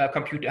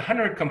compute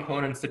 100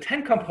 components, the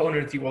 10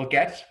 components you will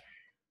get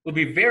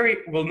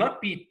will not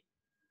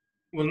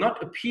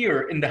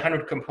appear in the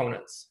 100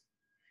 components.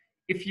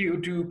 If you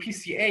do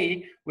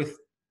PCA with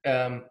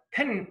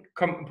 10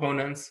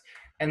 components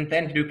and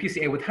then do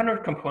PCA with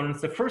 100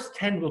 components, the first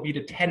 10 will be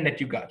the 10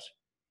 that you got.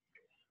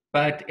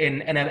 But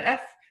in NLF,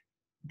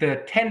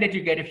 the 10 that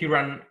you get if you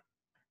run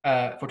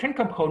for 10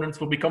 components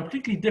will be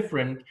completely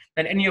different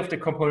than any of the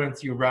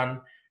components you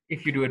run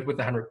if you do it with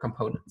 100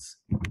 components.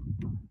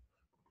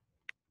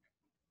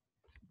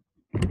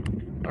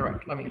 All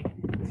right, let me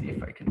see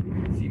if I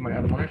can see my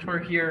other monitor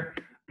here.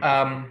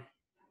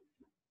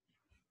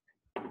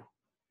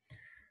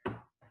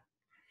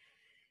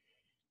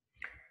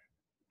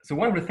 So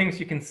one of the things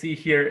you can see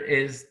here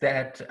is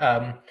that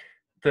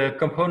the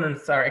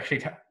components are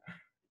actually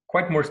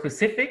quite more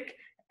specific,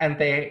 and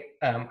they,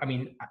 I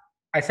mean,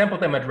 I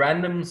sampled them at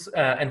randoms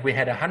and we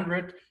had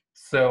 100,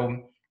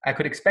 so I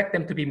could expect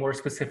them to be more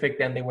specific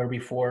than they were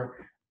before.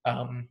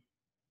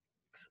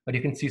 But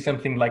you can see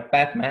something like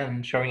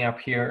Batman showing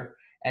up here,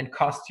 and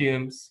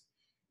costumes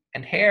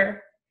and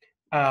hair.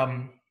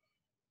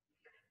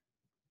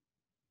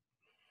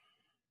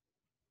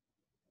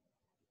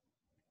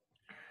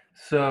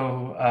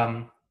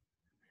 So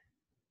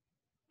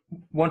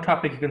one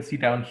topic you can see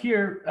down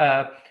here,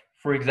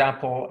 for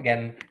example,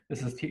 again,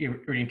 this is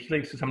reading tea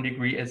leaves to some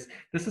degree, is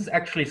this is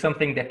actually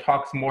something that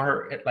talks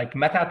more, like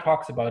Meta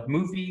talks about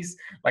movies,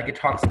 like it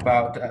talks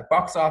about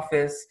box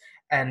office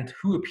and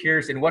who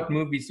appears in what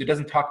movies. So it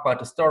doesn't talk about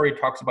the story, it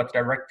talks about the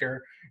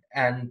director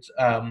and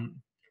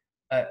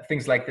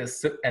things like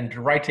this and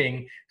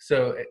writing.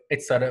 So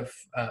it's sort of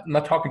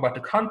not talking about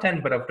the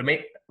content, but about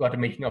the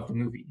making of the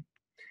movie.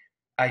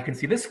 You can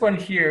see this one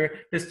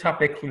here. This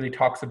topic clearly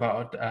talks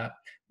about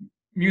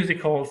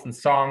musicals and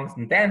songs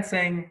and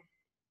dancing.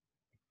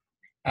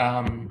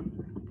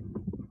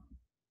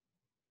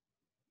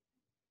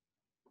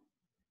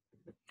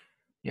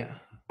 Yeah.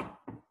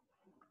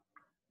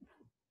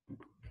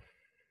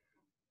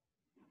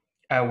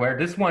 Where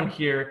this one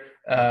here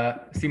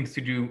seems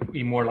to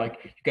be more like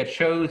you get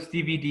shows,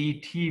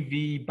 DVD,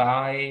 TV,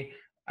 buy.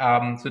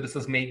 So this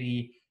is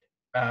maybe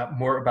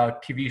more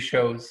about TV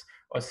shows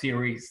or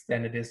series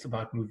than it is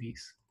about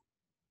movies.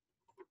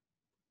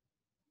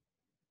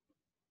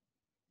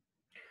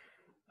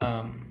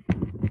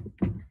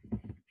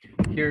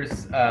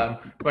 Here's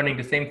running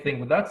the same thing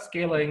without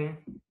scaling.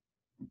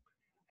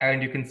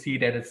 And you can see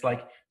that it's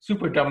like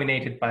super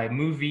dominated by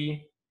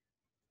movie.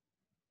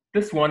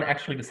 This one,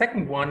 actually the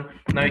second one,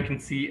 now you can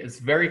see is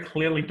very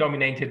clearly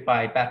dominated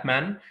by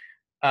Batman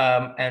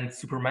and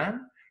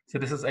Superman. So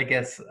this is, I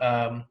guess,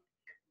 a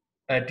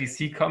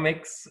DC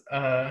Comics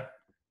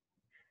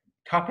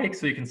topic.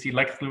 So you can see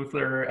Lex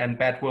Luthor and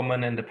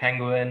Batwoman and the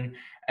Penguin.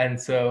 And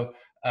so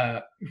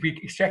we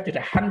extracted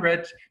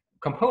 100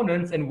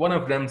 components, and one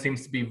of them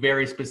seems to be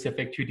very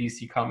specific to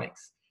DC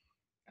Comics.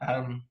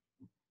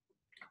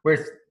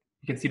 Whereas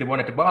you can see the one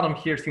at the bottom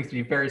here seems to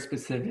be very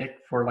specific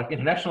for like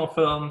international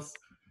films.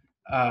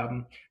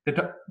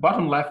 The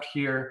bottom left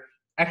here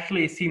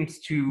actually seems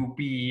to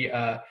be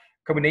a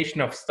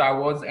combination of Star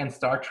Wars and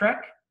Star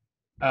Trek,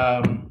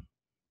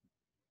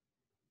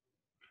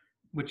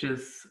 which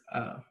is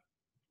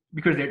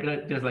because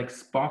there's like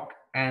Spock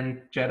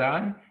and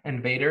Jedi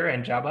and Vader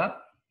and Jabba.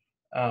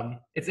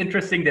 It's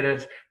interesting that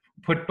it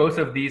put both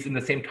of these in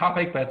the same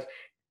topic, but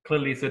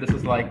clearly, so this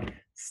is like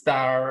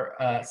star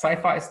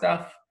sci-fi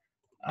stuff.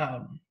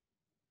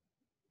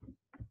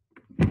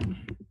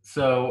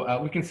 So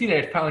we can see that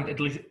it found at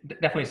least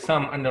definitely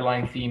some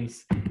underlying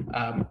themes.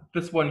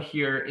 This one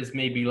here is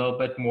maybe a little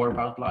bit more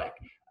about like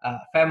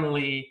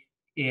family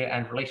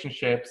and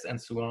relationships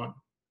and so on.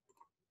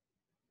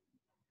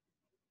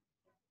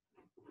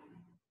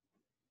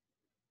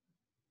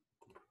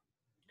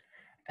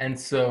 And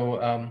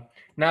so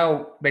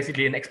now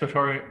basically an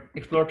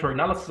exploratory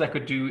analysis I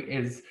could do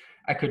is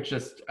I could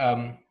just,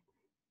 I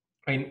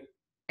mean,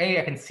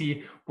 I can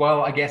see,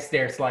 well, I guess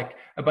there's like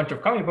a bunch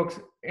of comic books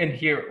in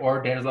here,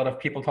 or there's a lot of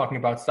people talking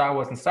about Star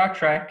Wars and Star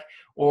Trek,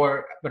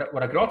 or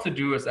what I could also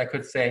do is I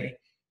could say,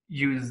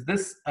 use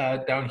this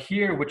down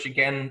here, which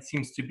again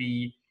seems to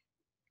be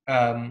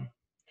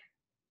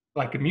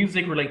like a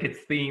music related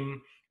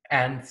theme,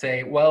 and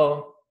say,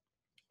 well,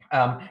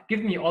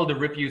 give me all the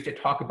reviews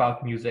that talk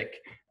about music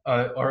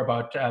or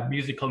about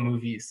musical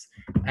movies.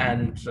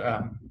 And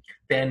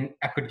then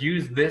I could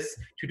use this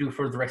to do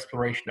further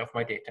exploration of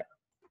my data.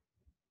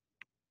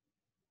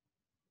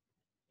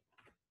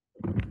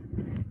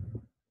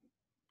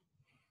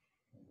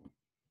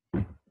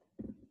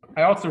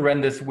 I also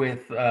ran this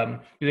with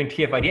using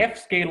TF-IDF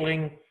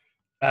scaling.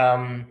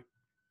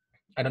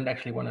 I don't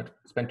actually want to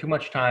spend too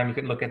much time. You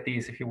can look at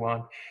these if you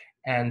want.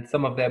 And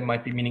some of them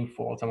might be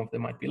meaningful, some of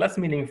them might be less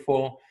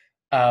meaningful.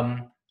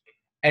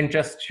 And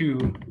just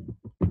to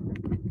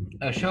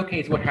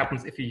showcase what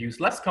happens if you use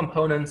less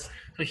components.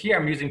 So here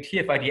I'm using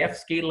TF-IDF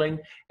scaling,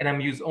 and I'm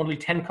using only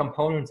 10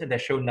 components, and I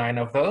show 9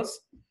 of those.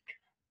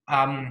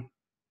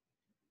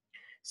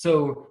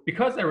 So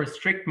because I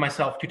restrict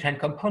myself to 10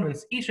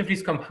 components, each of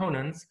these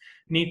components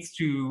needs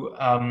to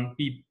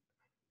be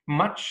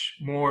much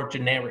more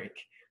generic.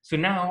 So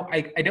now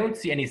I don't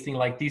see anything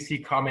like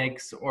DC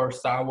Comics or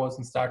Star Wars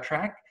and Star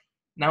Trek.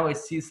 Now I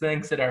see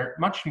things that are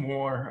much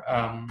more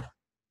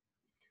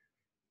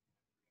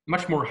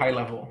high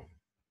level.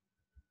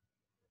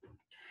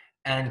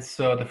 And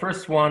so the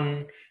first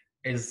one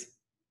is,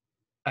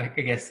 I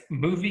guess,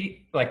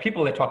 like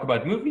people that talk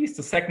about movies.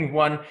 The second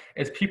one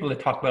is people that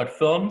talk about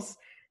films.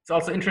 It's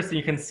also interesting,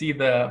 you can see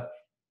the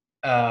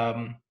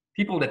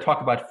people that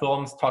talk about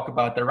films talk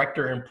about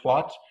director and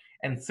plot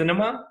and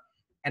cinema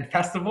and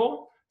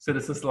festival. So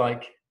this is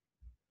like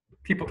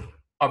people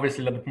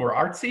obviously a little bit more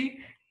artsy,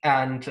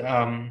 and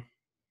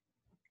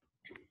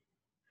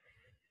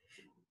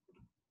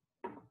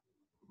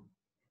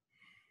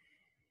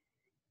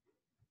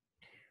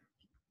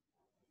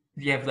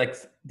you have like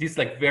these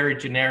like very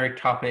generic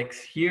topics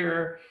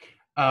here.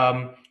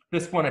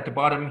 This one at the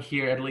bottom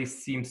here at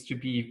least seems to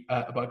be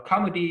about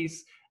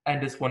comedies, and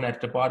this one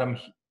at the bottom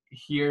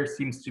here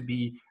seems to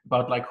be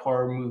about like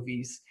horror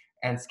movies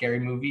and scary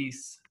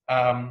movies.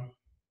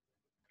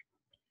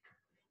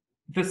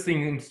 This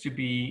seems to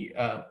be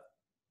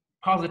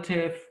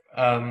positive,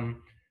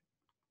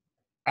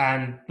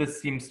 and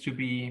this seems to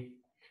be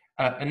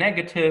a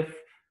negative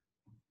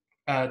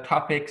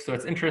topic. So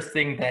it's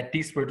interesting that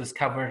these were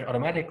discovered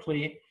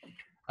automatically,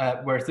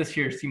 whereas this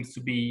here seems to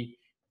be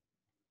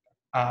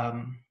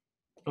a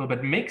little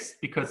bit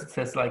mixed, because it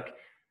says like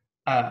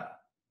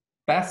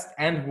best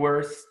and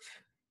worst,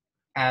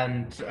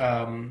 and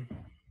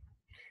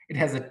it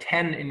has a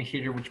 10 in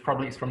here, which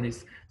probably is from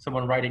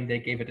someone writing they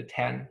gave it a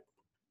 10.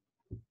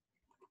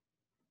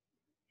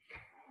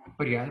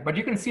 But yeah, but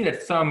you can see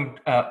that some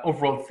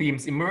overall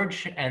themes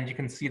emerge, and you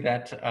can see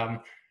that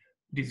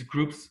these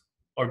groups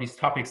or these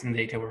topics in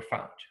data were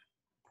found.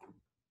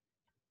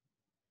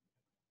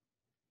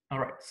 All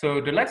right,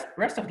 so the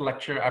rest of the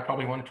lecture, I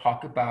probably want to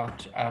talk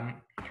about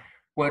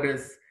what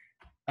is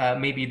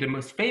maybe the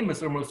most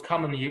famous or most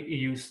commonly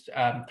used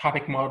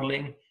topic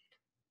modeling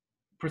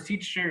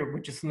procedure,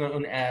 which is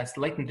known as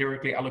latent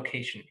Dirichlet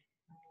allocation.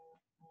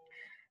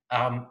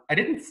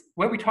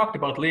 When we talked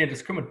about linear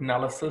discriminant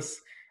analysis,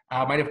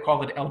 I might have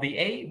called it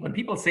LDA. When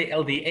people say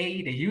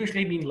LDA, they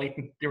usually mean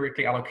latent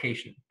Dirichlet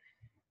allocation.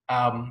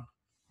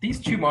 These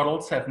two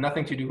models have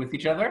nothing to do with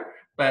each other,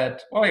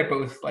 but well, they're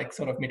both like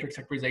sort of matrix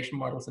factorization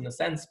models in a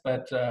sense,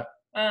 but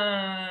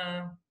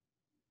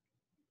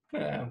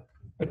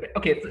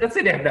okay, let's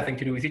say they have nothing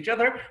to do with each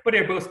other, but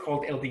they're both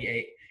called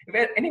LDA.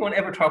 If anyone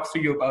ever talks to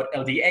you about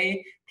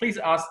LDA, please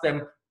ask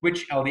them,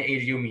 which LDA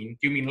do you mean?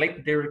 Do you mean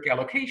latent Dirichlet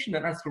allocation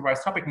and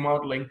unsupervised topic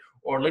modeling,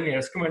 or linear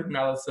discriminant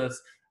analysis,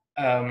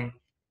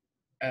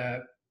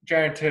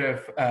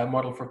 generative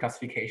model for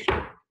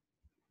classification?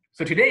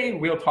 So today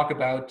we'll talk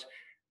about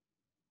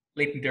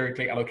latent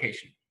Dirichlet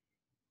allocation.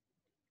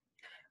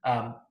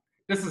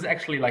 This is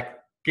actually like,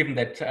 given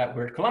that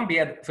we're at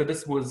Columbia, so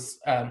this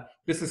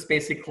is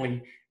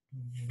basically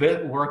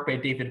the work by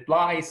David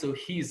Bly. So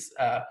he's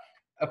a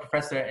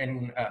professor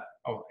in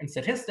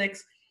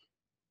statistics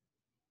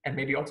and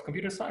maybe also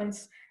computer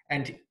science,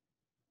 and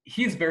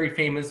he's very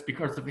famous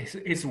because of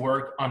his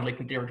work on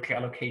latent Dirichlet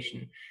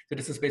allocation. So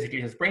this is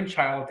basically his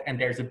brainchild, and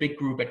there's a big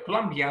group at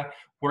Columbia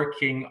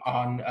working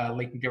on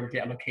latent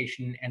Dirichlet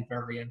allocation and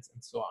variance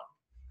and so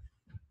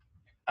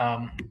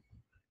on.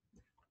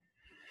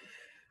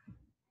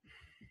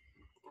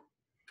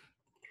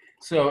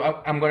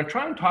 So I'm going to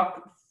try and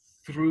talk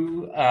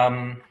through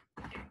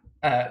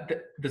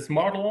this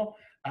model.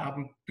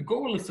 The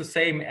goal is the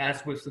same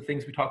as with the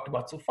things we talked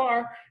about so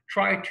far.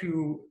 Try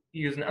to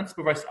use an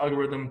unsupervised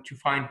algorithm to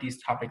find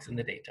these topics in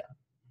the data.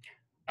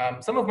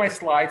 Some of my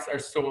slides are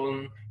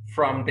stolen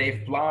from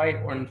Dave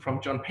Bly or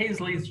from John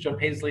Paisley's. John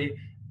Paisley,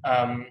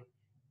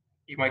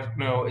 you might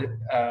know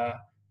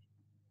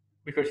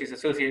because he's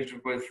associated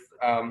with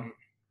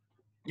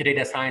the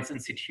Data Science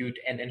Institute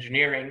and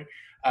engineering.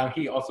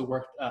 He also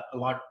worked a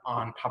lot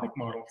on topic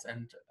models,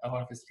 and a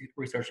lot of his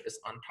research is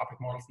on topic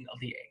models in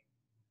LDA.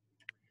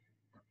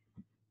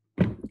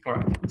 All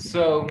right,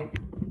 so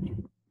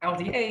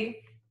LDA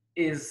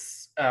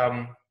is,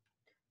 I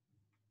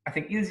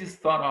think, easiest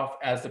thought of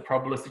as the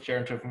probabilistic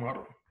generative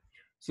model.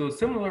 So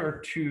similar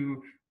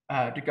to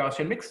the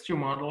Gaussian mixture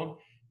model,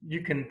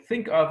 you can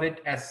think of it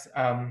as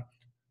a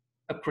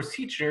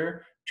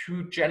procedure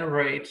to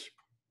generate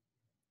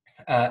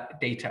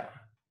data.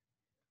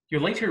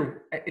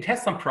 It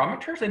has some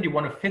parameters, and you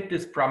want to fit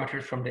these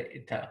parameters from the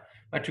data.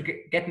 But to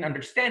get an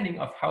understanding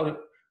of how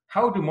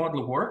the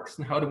model works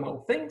and how the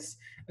model thinks,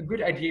 a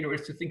good idea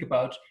is to think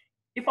about,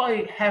 if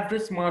I have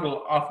this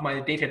model of my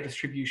data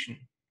distribution,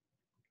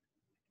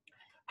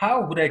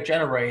 how would I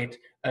generate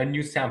a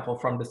new sample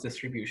from this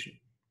distribution?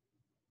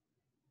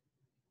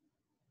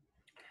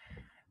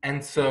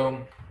 And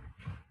so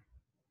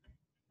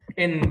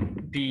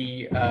in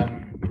the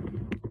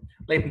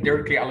latent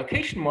Dirichlet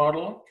allocation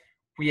model,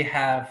 we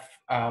have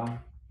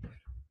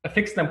a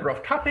fixed number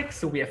of topics.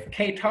 So we have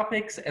k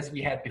topics as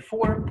we had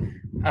before.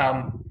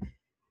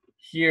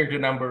 Here, the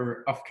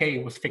number of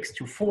k was fixed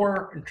to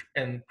 4.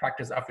 In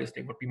practice,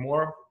 obviously, it would be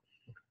more.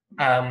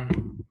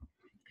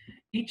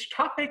 Each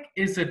topic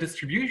is a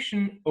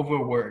distribution over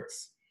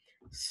words.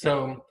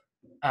 So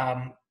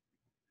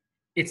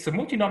it's a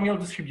multinomial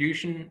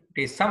distribution.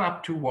 They sum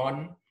up to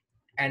 1.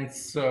 And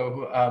so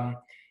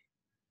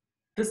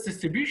this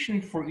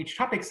distribution for each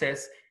topic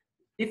says,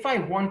 if I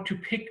want to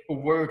pick a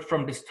word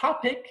from this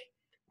topic,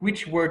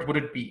 which word would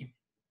it be?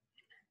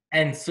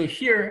 And so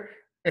here,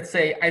 let's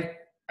say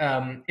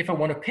if I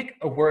want to pick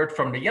a word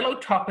from the yellow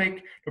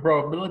topic, the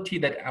probability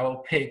that I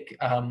will pick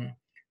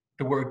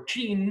the word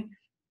gene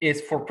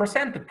is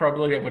 4%. The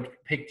probability I would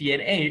pick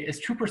DNA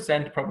is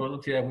 2%. The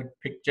probability that I would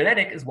pick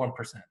genetic is 1%.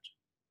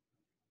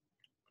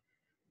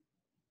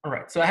 All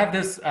right, so I have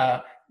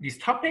these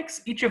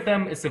topics. Each of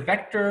them is a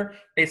vector,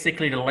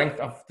 basically the length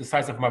of the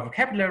size of my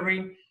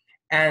vocabulary,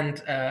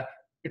 and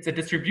it's a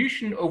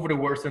distribution over the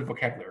words in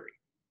vocabulary.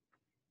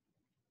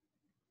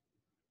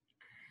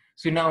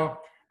 So now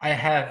I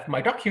have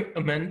my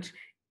document.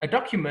 A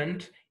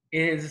document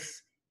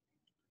is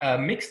a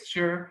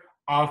mixture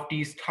of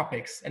these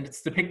topics, and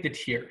it's depicted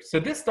here. So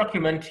this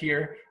document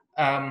here,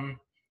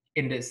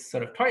 in this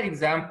sort of toy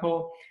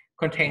example,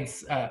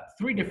 contains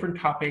 3 different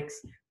topics: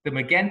 the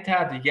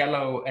magenta, the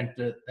yellow, and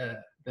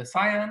the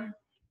cyan.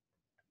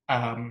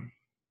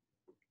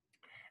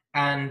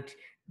 And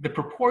the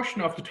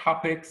proportion of the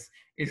topics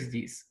is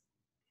these.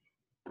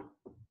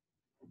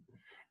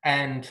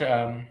 And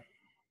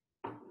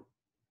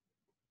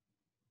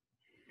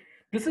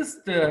this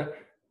is the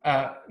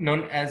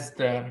known as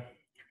the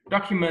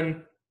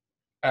document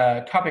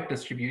topic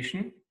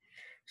distribution.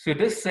 So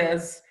this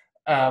says,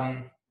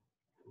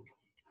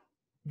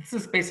 this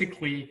is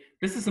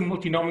a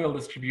multinomial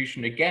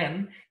distribution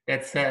again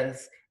that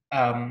says,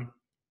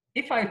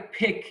 if I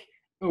pick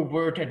a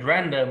word at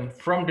random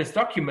from this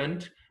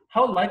document,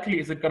 how likely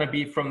is it going to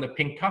be from the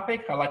pink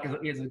topic? How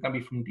likely is it going to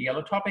be from the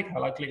yellow topic? How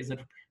likely is it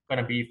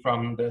going to be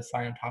from the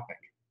cyan topic?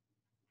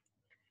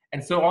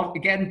 And so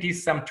again,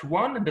 these sum to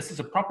 1, and this is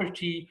a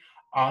property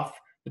of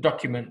the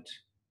document.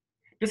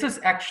 This is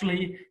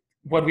actually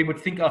what we would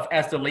think of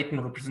as the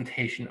latent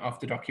representation of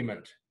the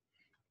document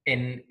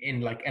in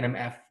like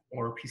NMF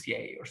or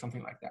PCA or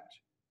something like that.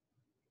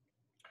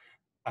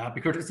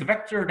 Because it's a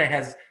vector that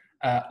has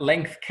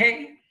length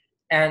k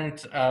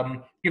and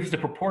gives the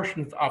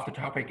proportions of the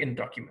topic in the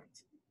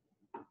document.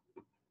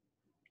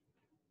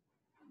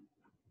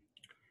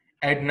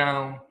 And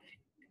now,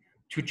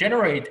 to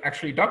generate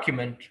actually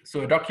document,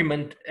 so a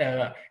document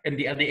in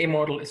the LDA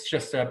model is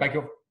just a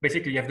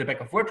basically you have the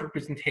back of word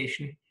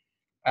representation,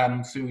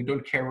 so you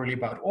don't care really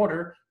about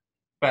order,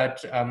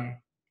 but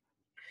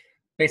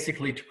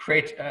basically to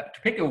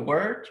pick a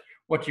word,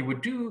 what you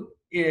would do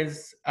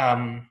is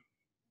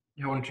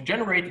you want to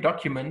generate a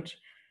document.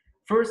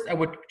 First, I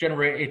would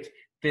generate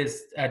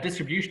this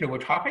distribution over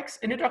topics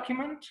in a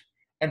document,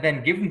 and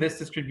then given this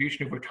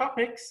distribution over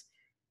topics,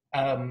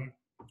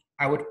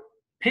 I would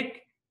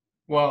pick,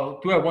 well,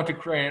 do I want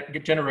to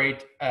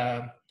generate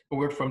a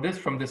word from this,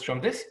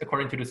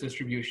 according to this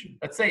distribution?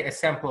 Let's say I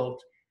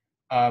sampled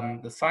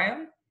the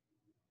cyan.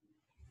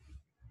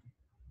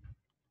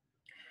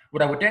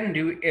 What I would then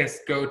do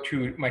is go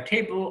to my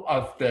table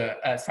of the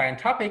cyan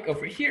topic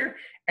over here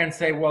and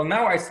say, well,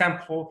 now I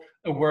sample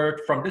a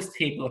word from this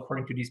table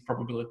according to these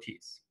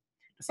probabilities.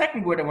 The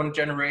second word I want to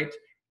generate,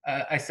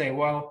 I say,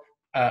 well,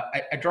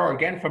 I draw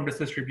again from this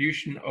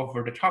distribution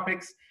over the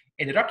topics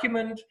in the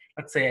document.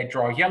 Let's say I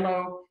draw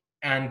yellow,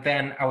 and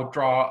then I would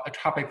draw a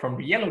topic from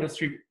the yellow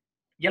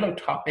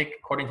topic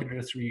according to the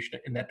distribution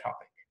in that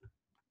topic.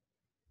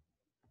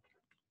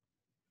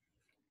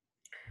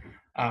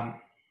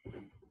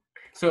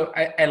 So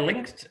I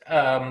linked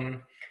a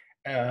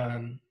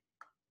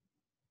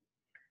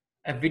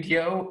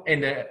video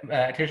in the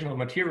additional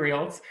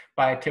materials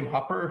by Tim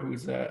Hopper,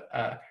 who's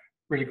a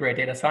really great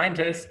data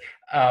scientist,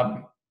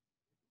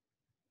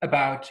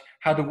 about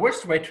how the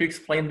worst way to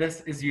explain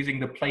this is using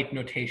the plate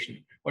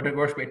notation, or the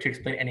worst way to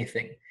explain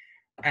anything.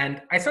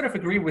 And I sort of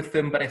agree with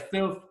them, but I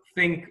still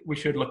think we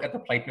should look at the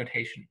plate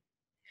notation.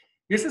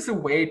 This is a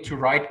way to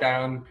write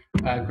down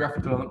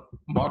graphical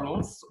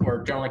models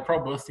or generally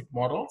probabilistic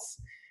models.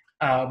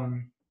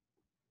 And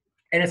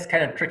it's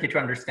kind of tricky to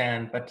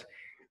understand, but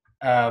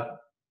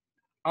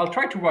I'll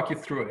try to walk you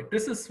through it.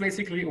 This is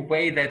basically a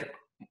way that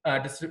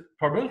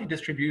probability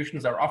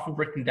distributions are often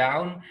written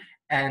down,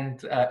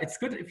 and it's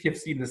good if you've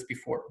seen this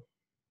before.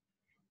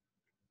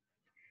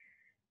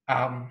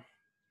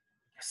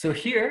 So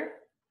here,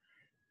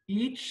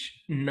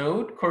 each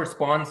node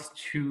corresponds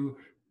to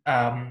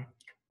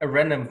a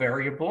random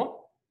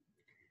variable.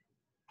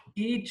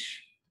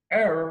 Each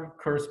error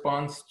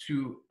corresponds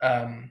to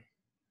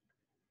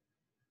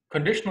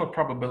conditional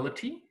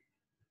probability.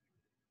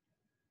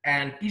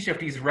 And each of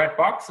these red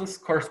boxes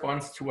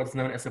corresponds to what's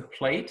known as a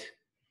plate.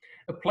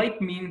 A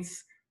plate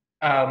means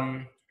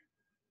a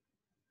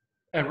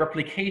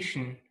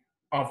replication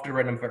of the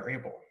random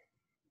variable.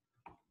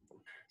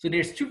 So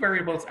there's two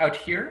variables out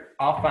here,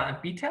 alpha and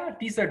beta.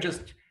 These are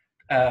just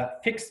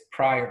fixed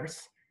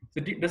priors. So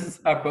this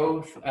are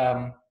both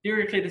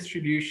Dirichlet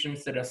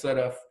distributions that are sort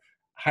of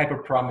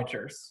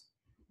hyperparameters.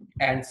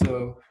 And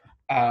so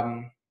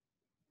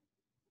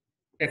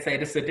let's say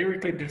this is a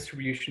Dirichlet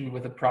distribution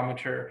with a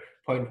parameter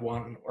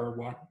 0.1 or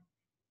 1.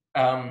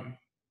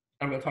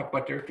 And we'll talk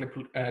about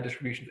Dirichlet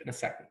distributions in a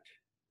second.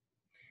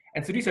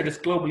 And so these are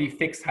just globally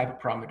fixed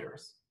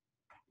hyperparameters.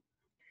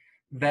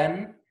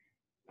 Then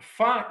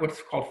phi,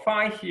 what's called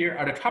phi here,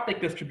 are the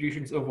topic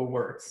distributions over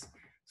words.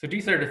 So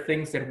these are the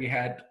things that we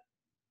had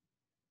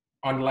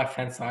on the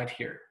left-hand side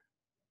here.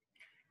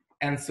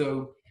 And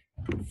so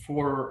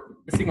for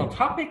a single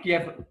topic, you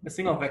have a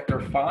single vector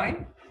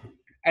phi,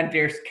 and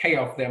there's k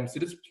of them. So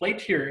this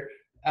plate here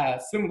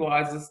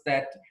symbolizes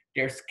that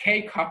there's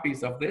k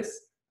copies of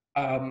this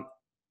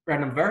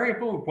random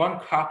variable, one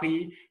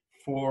copy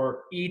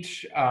for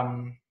each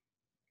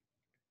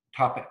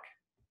topic.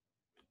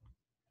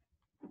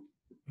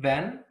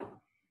 Then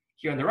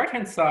here on the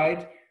right-hand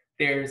side,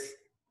 there's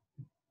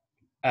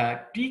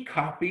d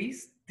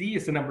copies. D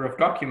is the number of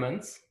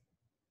documents.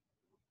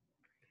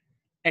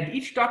 And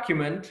each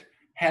document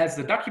has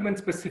a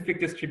document-specific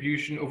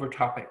distribution over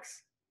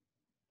topics.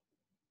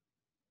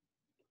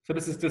 So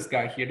this is this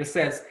guy here. This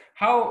says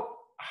how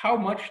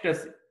much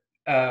does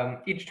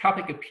each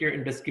topic appear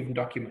in this given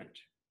document.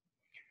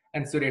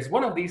 And so there's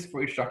one of these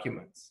for each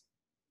document.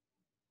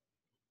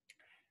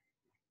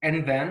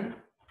 And then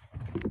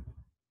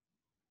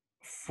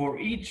for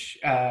each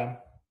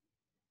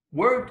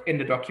word in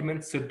the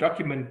document, so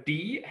document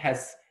D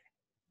has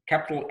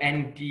capital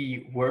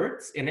ND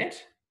words in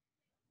it.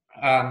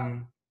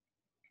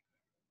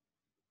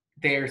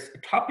 There's a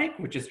topic,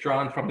 which is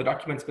drawn from the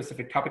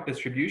document-specific topic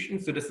distribution.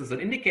 So this is an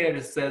indicator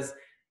that says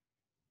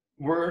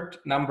word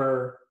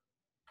number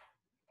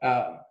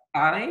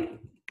I.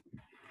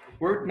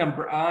 Word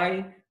number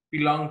I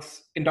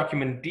belongs, in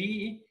document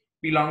D,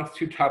 belongs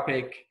to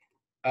topic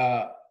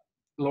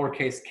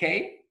lowercase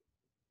k.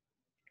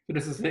 So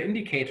this is the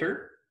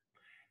indicator.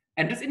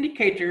 And this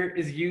indicator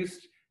is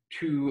used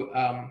to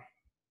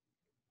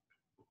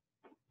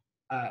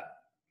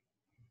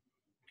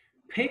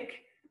pick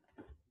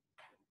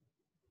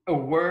a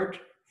word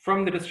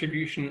from the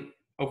distribution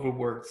over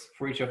words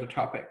for each of the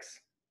topics.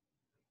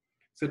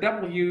 So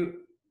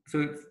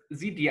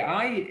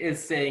ZDI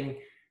is saying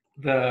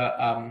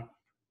the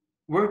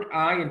word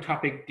I in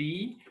topic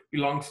D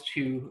belongs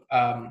to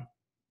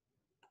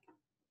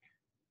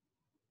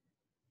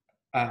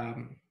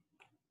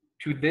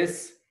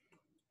this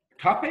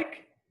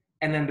topic,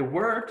 and then the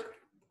word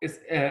is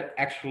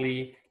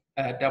actually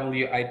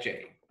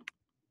Wij.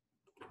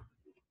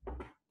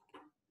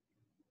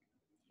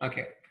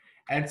 Okay,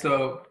 and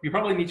so you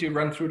probably need to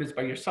run through this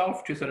by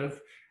yourself to sort of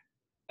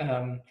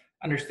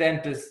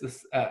understand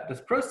this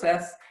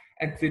process.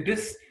 And so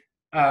this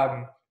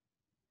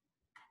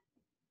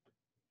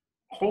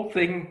whole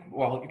thing,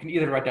 well, you can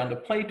either write down the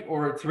plate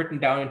or it's written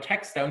down in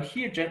text down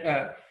here,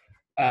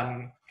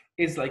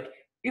 is like,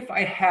 if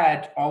I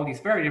had all these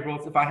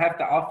variables, if I have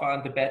the alpha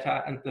and the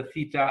beta and the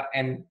theta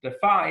and the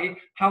phi,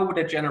 how would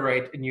I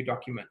generate a new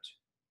document?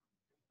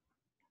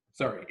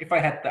 Sorry, if I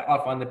had the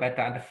alpha and the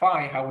beta and the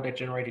phi, how would I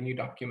generate a new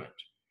document?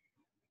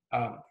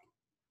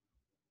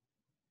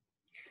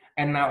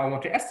 And now I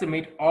want to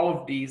estimate all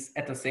of these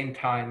at the same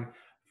time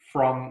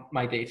from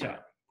my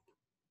data.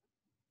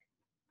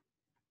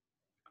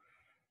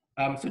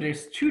 So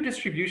there's two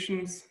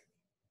distributions.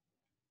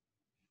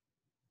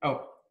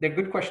 Oh, they're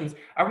good questions.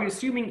 Are we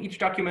assuming each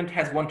document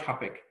has one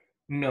topic?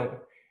 No.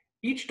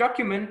 Each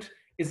document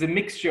is a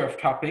mixture of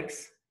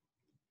topics,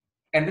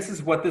 and this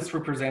is what this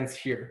represents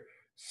here.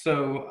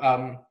 So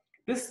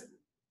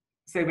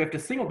say we have the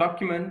single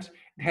document,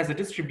 it has a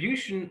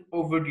distribution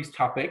over these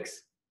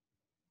topics,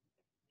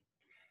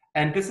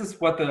 and this is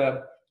what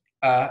the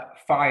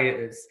phi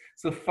is.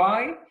 So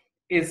phi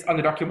is on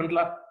the document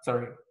level,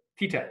 sorry,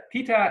 theta.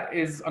 Theta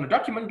is on the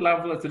document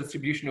level as a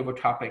distribution over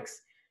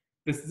topics.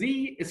 The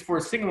Z is for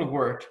a single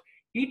word.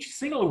 Each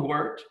single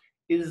word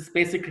is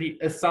basically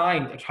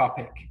assigned a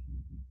topic.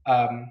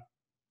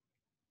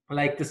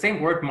 Like the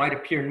same word might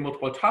appear in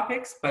multiple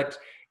topics, but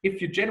if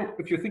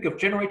you think of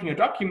generating a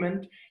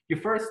document, you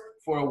first,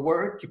 for a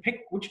word, you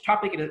pick which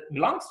topic it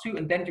belongs to,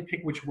 and then you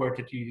pick which word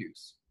that you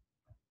use.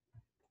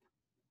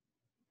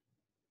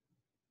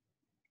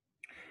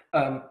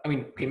 I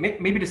mean, okay,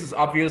 maybe this is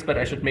obvious, but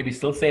I should maybe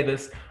still say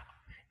this.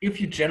 If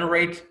you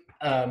generate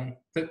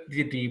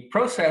the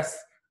process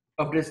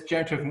of this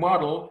generative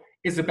model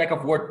is a back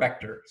of word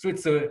vector. So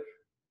it's a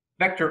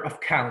vector of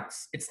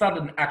counts. It's not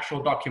an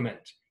actual document.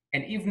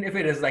 And even if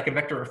it is like a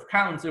vector of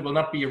counts, it will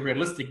not be a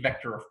realistic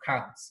vector of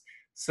counts.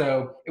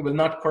 So it will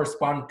not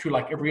correspond to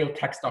like a real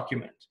text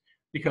document,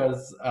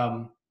 because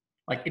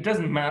like it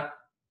doesn't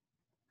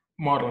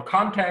model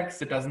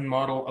context. It doesn't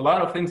model a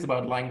lot of things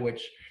about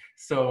language.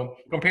 So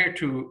compared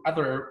to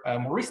other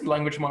more recent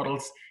language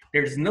models,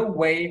 there's no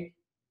way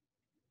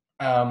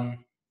to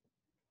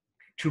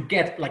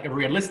get like a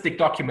realistic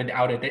document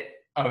out of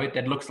it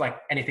that looks like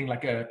anything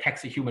like a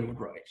text a human would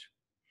write.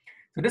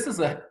 So this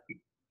is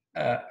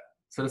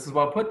so this is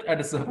well put.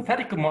 This is a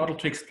hypothetical model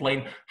to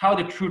explain how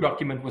the true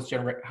document was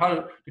generated,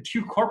 how the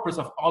true corpus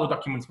of all the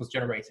documents was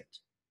generated.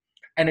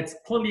 And it's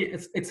clearly,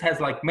 it has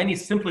like many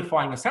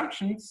simplifying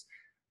assumptions,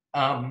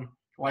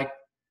 like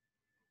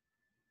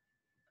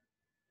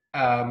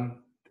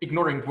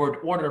ignoring word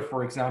order,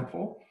 for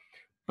example,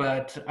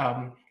 but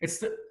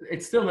it's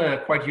still a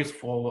quite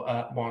useful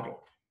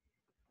model.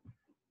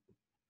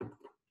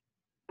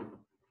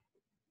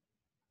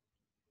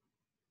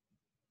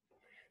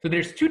 So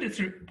there's two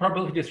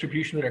probability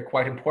distributions that are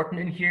quite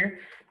important in here,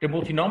 the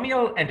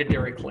multinomial and the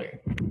Dirichlet.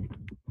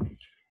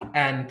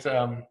 And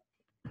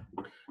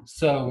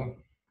so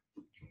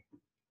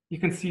you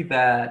can see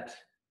that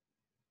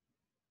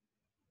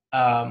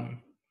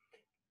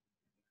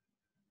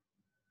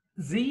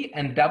Z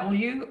and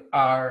W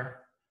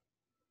are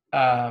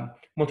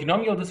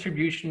multinomial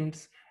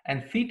distributions,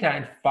 and theta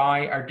and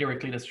phi are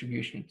Dirichlet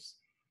distributions.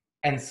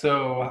 And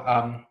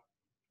so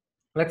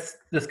let's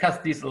discuss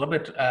these a little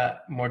bit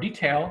more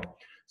detail.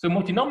 So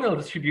multinomial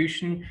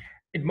distribution,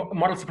 it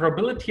models the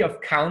probability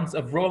of counts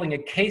of rolling a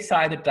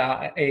k-sided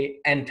die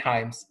n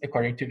times,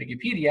 according to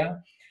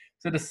Wikipedia.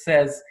 So this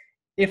says,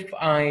 if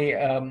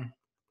I,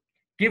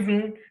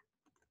 given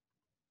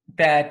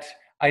that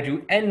I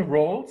do n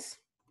rolls,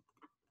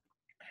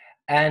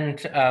 and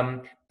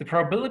the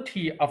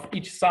probability of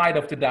each side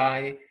of the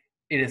die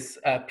is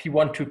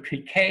p1 to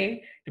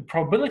pk, the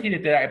probability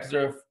that I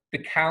observe the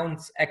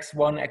counts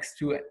x1,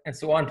 x2, and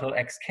so on until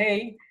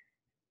xk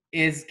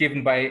is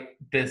given by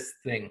this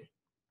thing.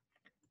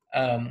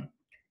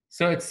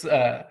 So it's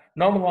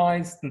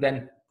normalized, and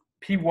then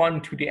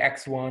p1 to the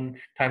x1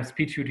 times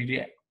p2 to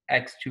the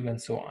x2,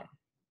 and so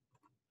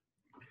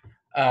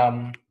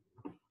on.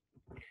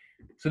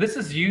 So this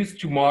is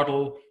used to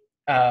model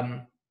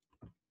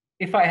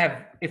if I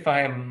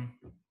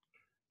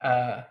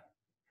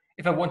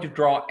want to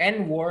draw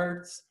n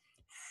words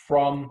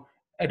from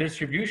a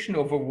distribution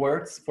over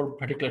words for a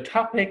particular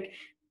topic,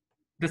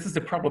 this is the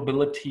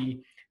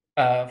probability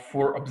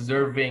for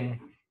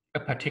observing a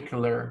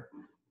particular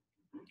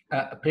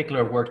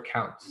word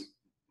counts.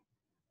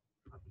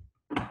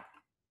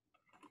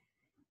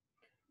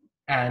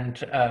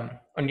 And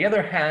on the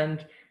other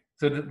hand,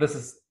 so this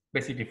is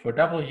basically for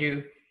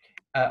W.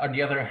 On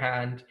the other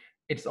hand,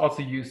 it's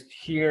also used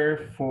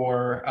here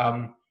for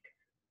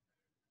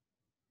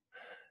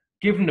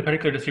given the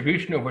particular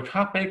distribution over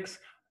topics,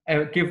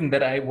 given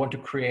that I want to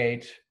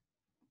create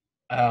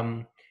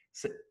m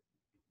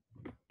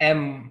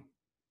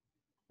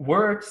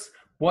words,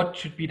 what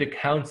should be the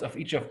counts of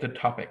each of the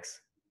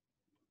topics?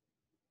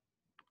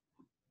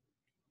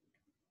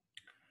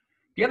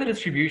 The other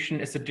distribution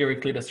is the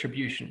Dirichlet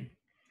distribution.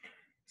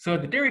 So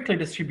the Dirichlet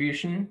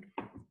distribution,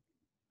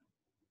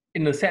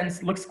 in a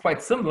sense, looks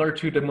quite similar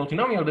to the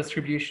multinomial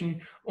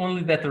distribution,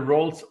 only that the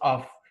roles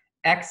of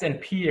x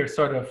and p are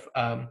sort of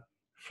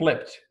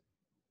flipped.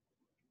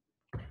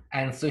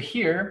 And so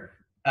here,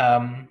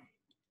 the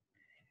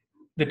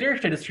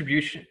Dirichlet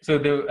distribution, so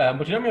the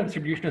multinomial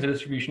distribution is a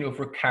distribution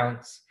over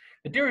counts.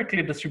 The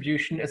Dirichlet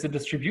distribution is a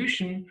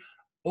distribution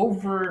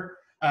over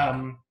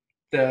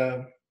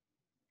the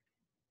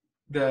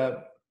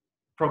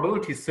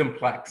probability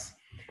simplex.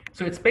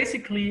 So it's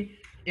basically,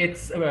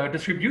 it's a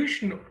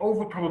distribution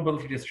over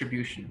probability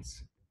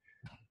distributions.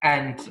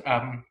 And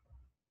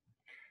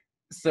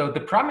so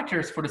the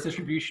parameters for this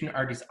distribution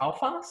are these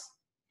alphas.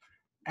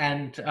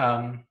 And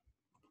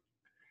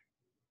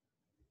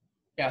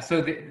yeah,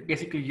 so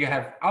basically you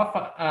have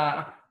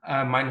alpha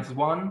minus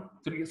 1.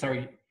 So,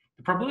 sorry,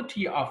 the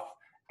probability of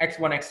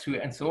x1,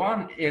 x2, and so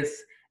on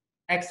is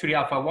x to the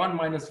alpha 1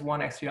 minus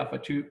 1, x to the alpha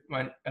 2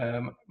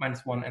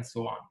 minus 1, and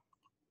so on.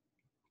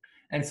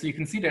 And so you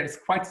can see that it's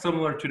quite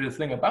similar to the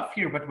thing above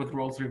here, but with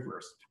roles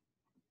reversed.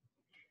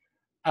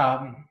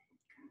 The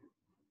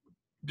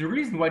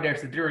reason why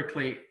there's a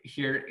Dirichlet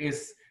here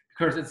is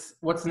because it's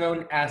what's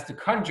known as the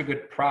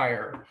conjugate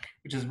prior,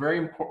 which is a very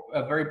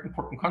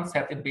important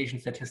concept in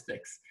Bayesian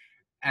statistics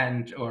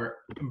and or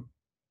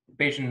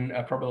Bayesian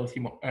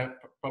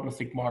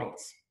probabilistic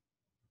models.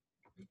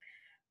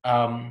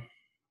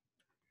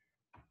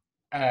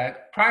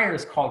 Prior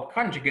is called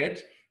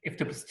conjugate if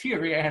the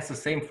posterior has the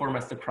same form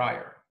as the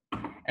prior.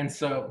 And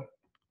so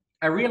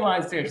I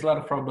realize there's a lot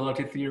of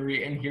probability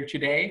theory in here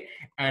today,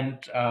 and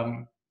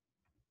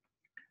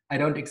I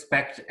don't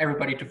expect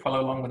everybody to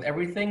follow along with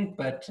everything,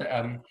 but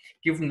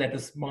given that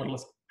this model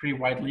is pretty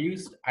widely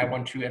used, I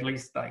want to at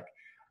least like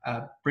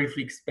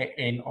briefly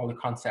explain all the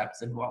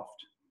concepts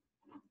involved.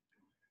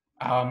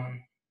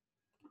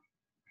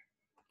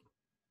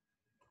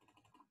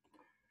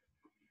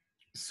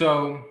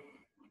 So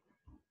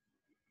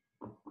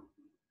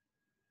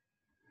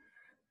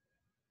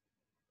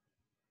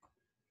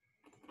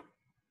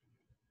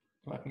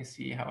let me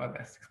see how I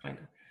best explain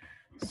it.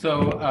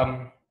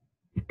 So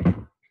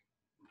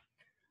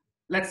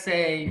let's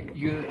say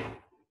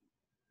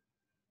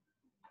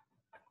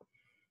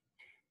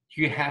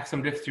you have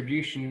some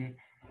distribution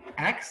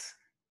x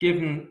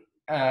given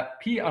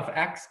p of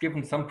x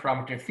given some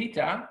parameter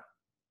theta,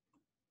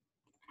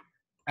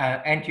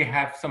 and you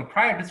have some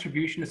prior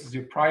distribution. This is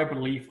your prior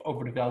belief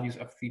over the values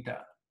of theta.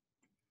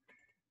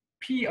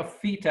 P of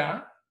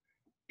theta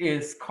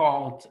is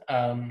called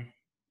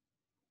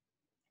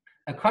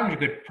a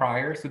conjugate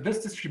prior. So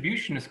this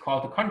distribution is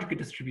called a conjugate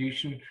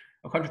distribution,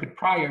 a conjugate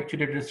prior to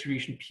the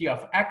distribution P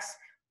of x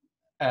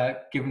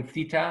given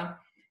theta.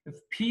 If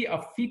P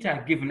of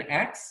theta given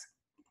x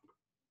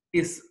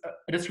is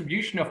a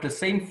distribution of the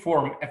same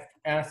form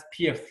as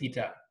P of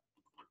theta.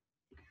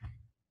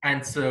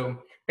 And so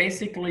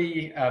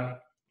basically,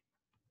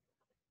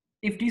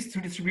 if these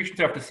two distributions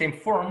are of the same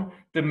form,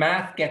 the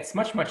math gets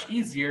much, much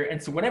easier.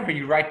 And so whenever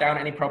you write down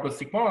any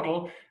probabilistic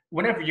model,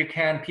 whenever you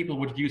can, people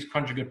would use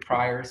conjugate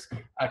priors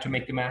to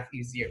make the math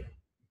easier.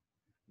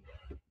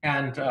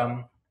 And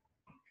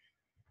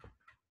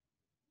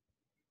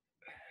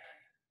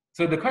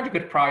so the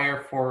conjugate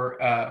prior for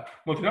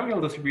multinomial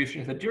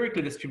distribution is a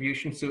Dirichlet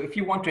distribution. So if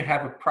you want to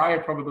have a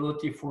prior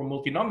probability for a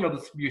multinomial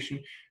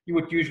distribution, you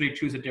would usually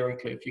choose a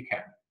Dirichlet if you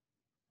can.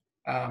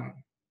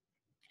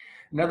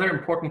 Another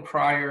important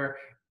prior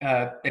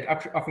that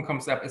often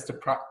comes up is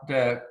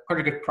the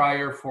conjugate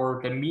prior for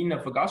the mean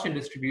of a Gaussian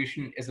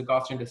distribution is a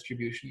Gaussian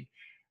distribution,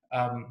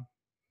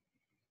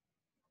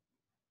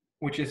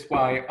 which is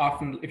why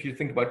often if you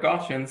think about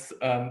Gaussians,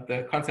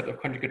 the concept of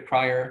conjugate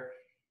prior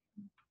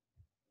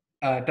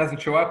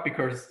doesn't show up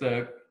because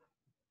the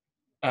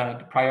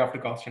prior of the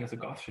Gaussian is a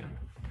Gaussian.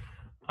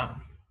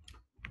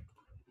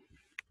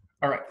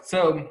 All right,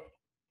 so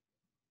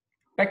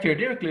back to your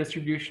Dirichlet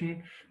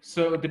distribution.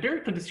 So the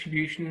Dirichlet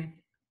distribution,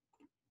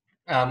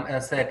 as I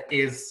said,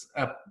 is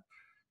a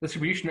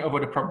distribution over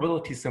the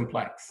probability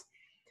simplex.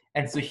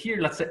 And so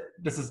here, let's say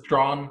this is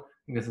drawn,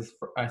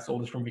 I stole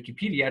this from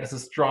Wikipedia, this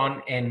is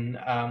drawn in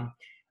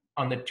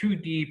on the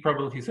 2D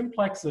probability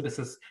simplex. So this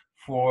is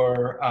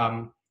for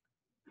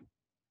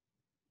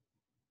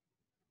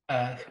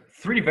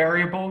 3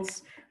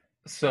 variables.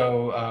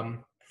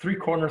 So 3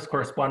 corners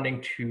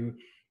corresponding to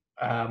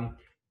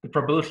the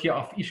probability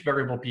of each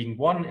variable being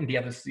 1 and the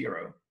other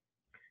 0.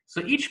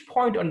 So each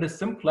point on this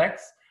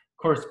simplex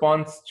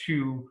corresponds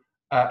to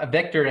a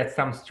vector that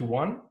sums to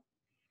 1.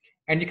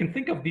 And you can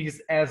think of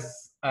these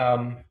as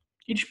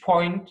each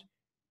point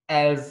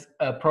as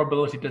a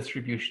probability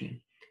distribution.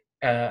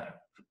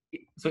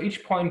 So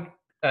each point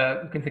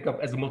you can think of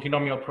as a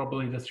multinomial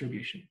probability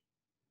distribution.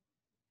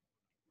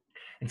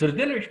 And so the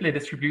Dirichlet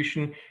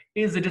distribution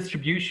is a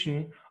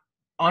distribution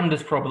on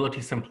this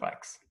probability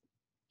simplex.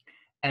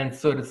 And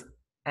so this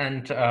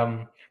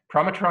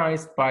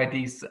parameterized by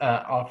these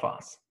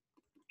alphas.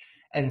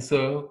 And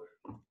so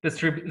this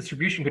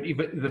distribution could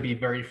either be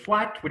very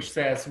flat, which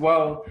says,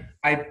 well,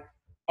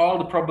 all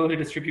the probability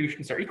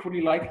distributions are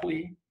equally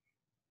likely,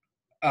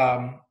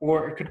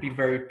 or it could be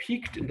very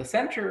peaked in the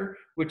center,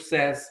 which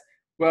says,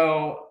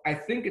 well, I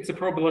think it's a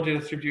probability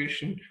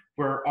distribution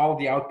where all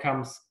the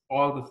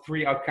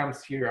 3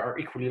 outcomes here are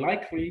equally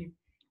likely.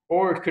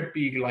 Or it could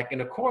be like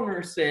in a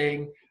corner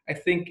saying, I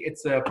think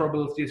it's a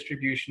probability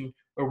distribution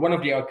where one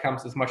of the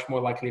outcomes is much more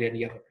likely than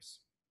the others.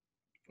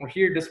 Or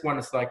here, this one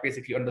is like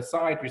basically on the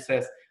side, which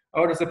says,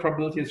 oh, there's a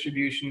probability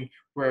distribution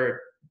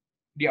where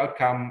the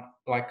outcome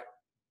like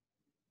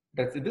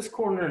that's in this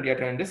corner and the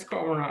other in this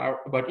corner are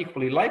about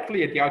equally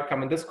likely, and the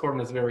outcome in this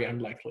corner is very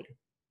unlikely.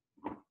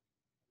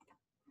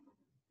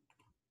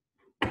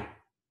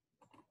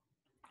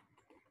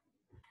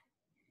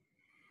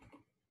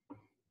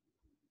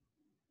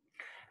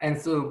 And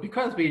so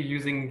because we're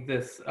using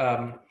this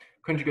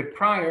conjugate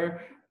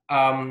prior,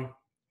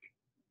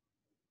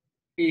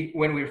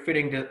 when we're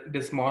fitting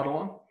this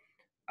model,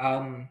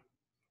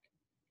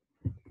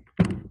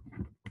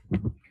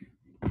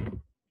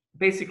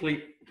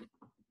 basically,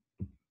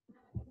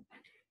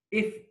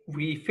 if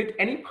we fit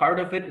any part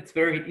of it, it's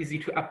very easy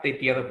to update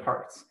the other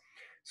parts.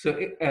 So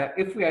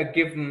if we are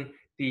given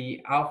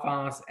the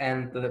alphas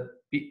and the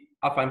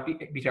alpha and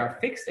beta are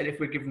fixed, and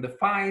if we're given the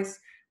phis,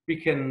 we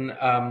can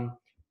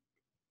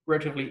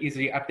relatively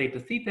easily update the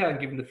theta, and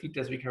given the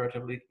thetas, we can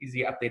relatively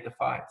easily update the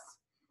phis.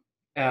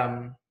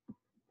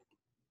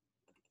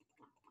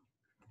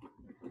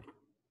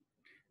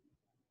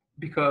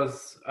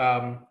 Because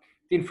the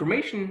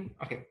information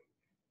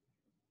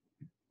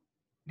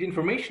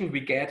we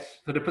get,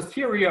 so the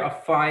posterior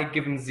of phi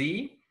given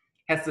z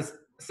has the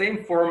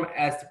same form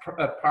as the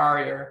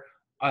prior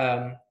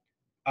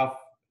of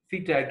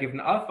theta given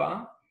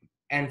alpha,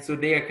 and so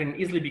they can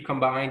easily be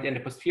combined, and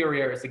the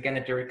posterior is again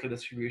a Dirichlet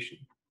distribution.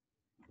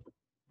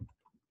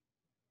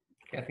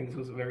 Okay, I think this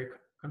was a very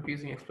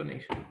confusing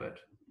explanation, but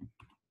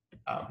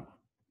I'll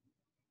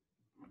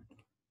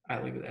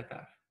leave it at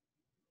that.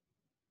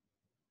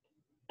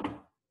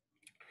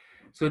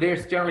 So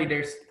there's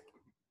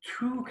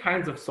 2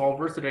 kinds of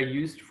solvers that are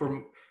used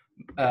for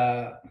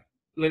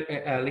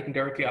latent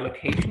Dirichlet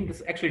allocation.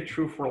 This is actually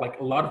true for like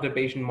a lot of the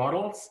Bayesian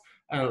models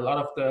and a lot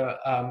of the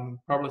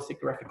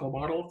probabilistic graphical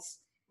models.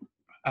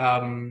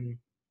 So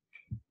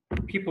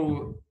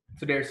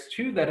there's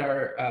 2 that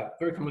are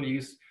very commonly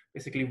used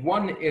Basically,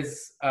 one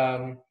is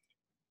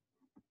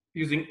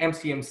using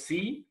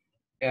MCMC.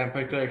 In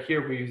particular,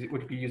 here we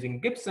would be using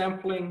Gibbs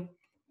sampling,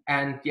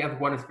 and the other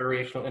one is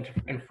variational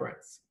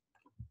inference.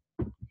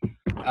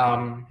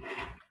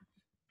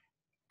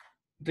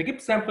 The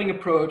Gibbs sampling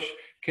approach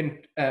can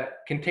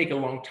take a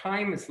long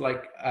time. It's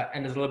like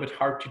and is a little bit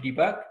hard to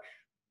debug,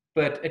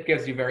 but it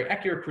gives you very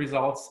accurate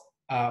results.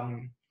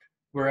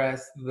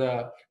 Whereas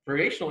the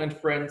variational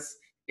inference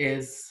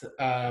is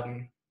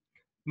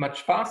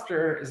much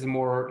faster, is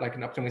more like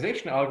an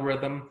optimization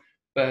algorithm,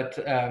 but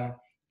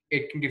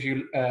it can give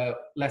you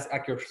less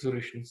accurate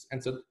solutions.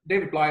 And so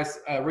David Bly's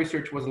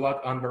research was a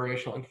lot on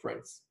variational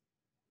inference.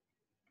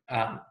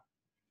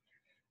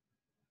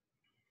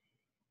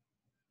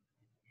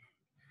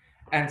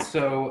 And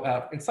so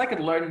in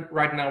scikit-learn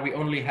right now, we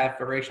only have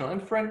variational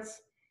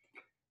inference.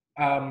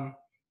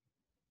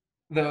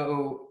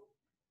 Though,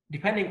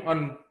 depending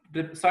on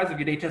the size of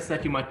your data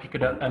set, you might pick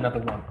another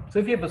one. So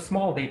if you have a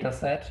small data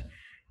set,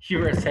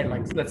 here I said,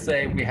 like, let's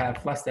say we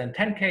have less than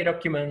 10K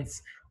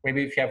documents.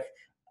 Maybe if you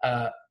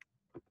have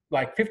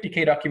like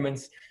 50K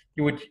documents,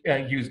 you would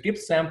use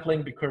Gibbs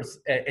sampling because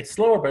it's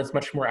slower, but it's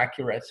much more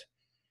accurate.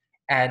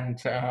 And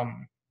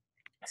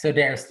so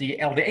there's the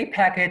LDA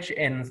package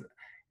in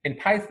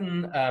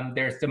Python.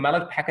 There's the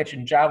malloc package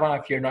in Java.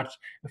 If you're not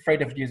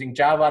afraid of using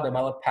Java, the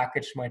malloc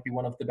package might be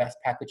one of the best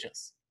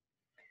packages.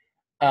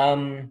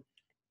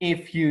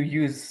 If you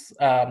use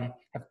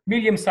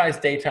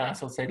medium-sized data,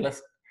 so say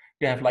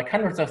you have like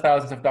hundreds of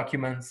thousands of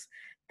documents,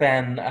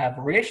 then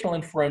variational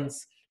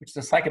inference, which is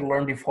a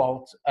scikit-learn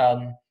default,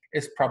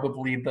 is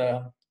probably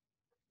the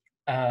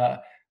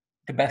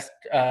best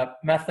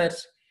method.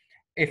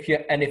 If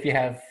you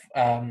have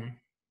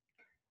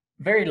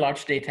very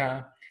large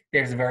data,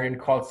 there's a variant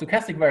called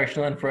stochastic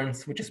variational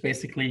inference, which is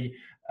basically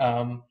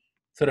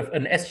sort of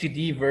an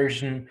SGD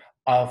version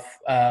of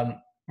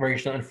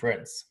variational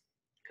inference.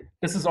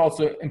 This is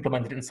also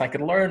implemented in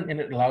scikit-learn, and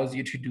it allows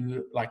you to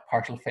do like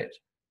partial fit.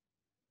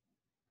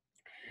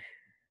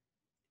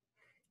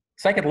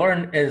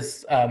 Scikit-learn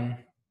is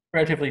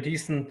relatively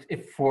decent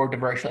for the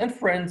variational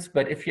inference,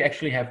 but if you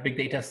actually have big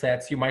data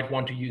sets, you might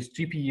want to use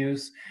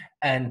GPUs,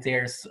 and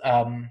there's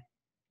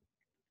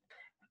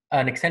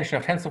an extension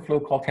of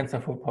TensorFlow called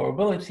TensorFlow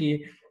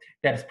Probability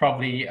that is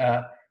probably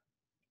a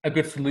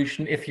good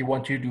solution if you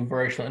want to do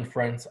variational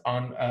inference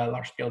on a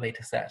large-scale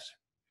data set.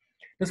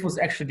 This was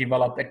actually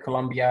developed at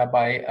Columbia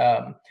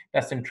by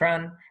Dustin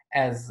Tran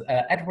as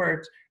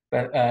Edward,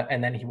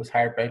 and then he was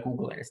hired by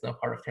Google and is now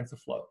part of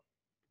TensorFlow.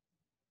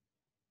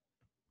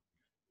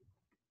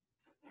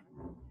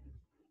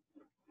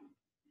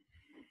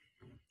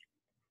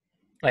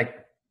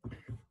 Like,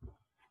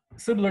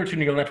 similar to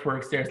neural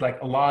networks, there's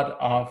like a lot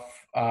of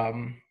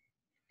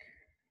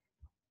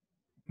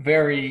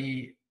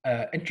very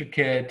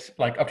intricate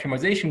like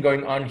optimization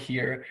going on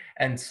here,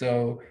 and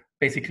so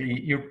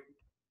basically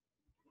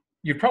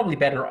you're probably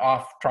better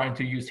off trying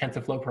to use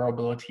TensorFlow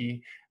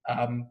Probability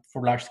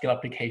for large-scale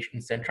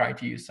applications than trying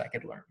to use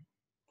scikit-learn.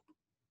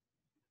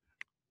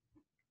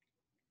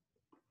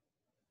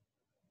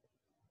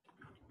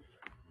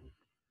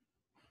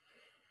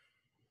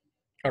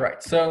 All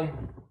right, so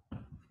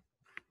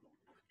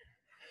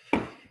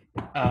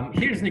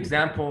here's an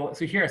example.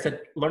 So here I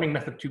said learning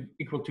method to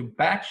equal to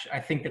batch. I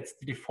think that's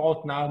the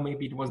default now.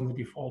 Maybe it wasn't the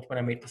default when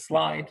I made the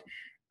slide.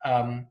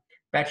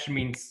 Batch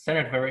means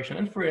standard variational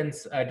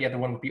inference. The other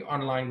one would be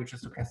online, which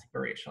is stochastic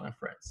variational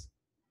inference.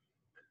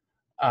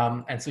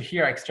 And so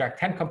here I extract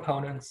 10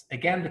 components.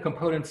 Again, the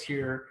components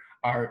here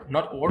are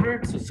not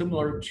ordered, so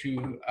similar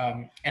to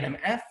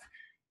NMF.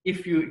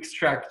 If you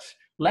extract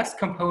less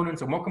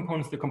components or more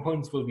components, the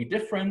components will be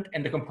different,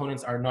 and the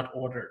components are not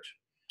ordered.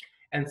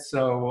 And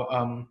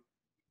so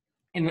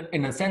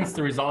in a sense,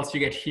 the results you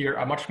get here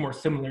are much more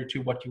similar to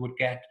what you would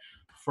get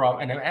from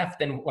NMF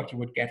than what you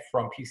would get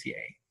from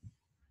PCA.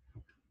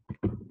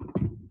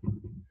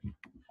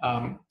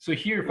 So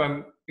here, if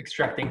I'm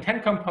extracting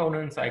 10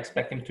 components, I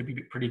expect them to be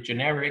pretty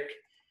generic.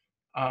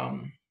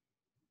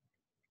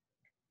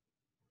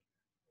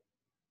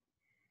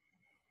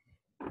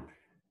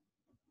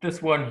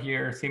 This one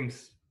here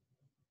seems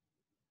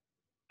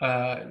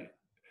to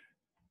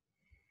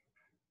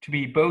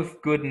be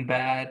both good and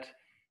bad.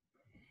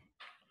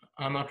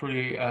 I'm not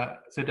really,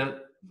 so that's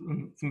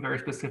some very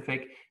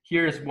specific.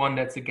 Here's one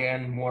that's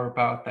again more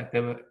about like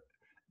the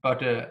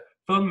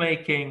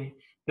filmmaking.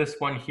 This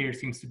one here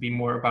seems to be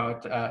more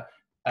about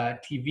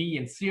TV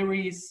and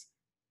series.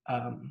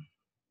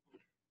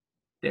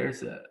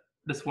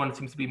 This one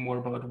seems to be more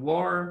about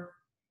war,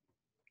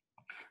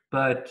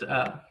 but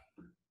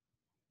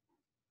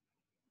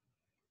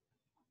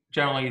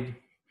generally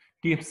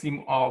these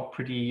seem all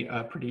pretty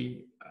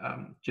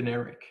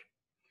generic.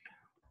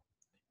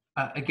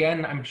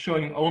 Again, I'm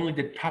showing only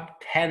the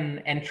top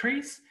 10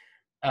 entries.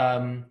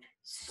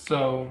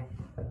 So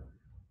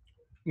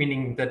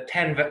meaning the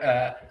 10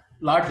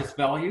 largest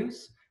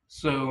values.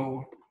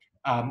 So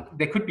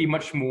there could be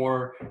much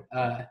more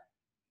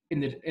in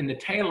the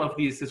tail of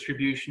these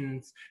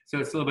distributions. So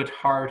it's a little bit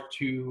hard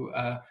to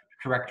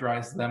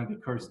characterize them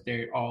because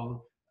they're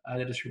all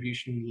the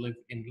distribution live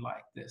in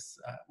like this,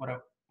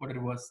 what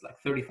it was, like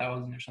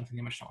 30,000 or something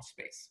dimensional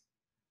space.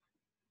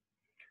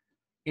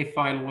 If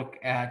I look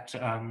at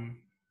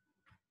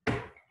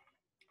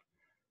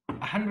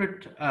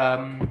 100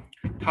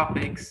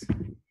 topics,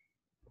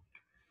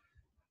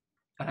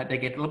 they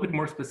get a little bit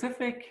more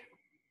specific.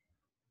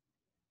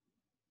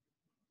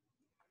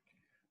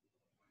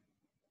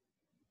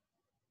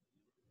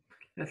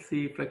 Let's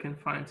see if I can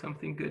find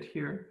something good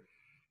here.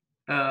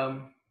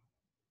 Though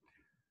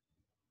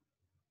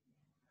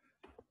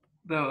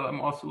I'm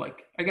also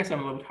like, I guess I'm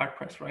a little bit hard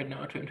pressed right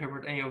now to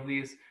interpret any of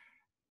these.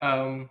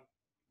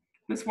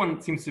 This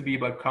one seems to be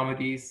about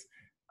comedies,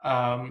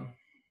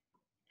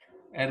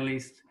 at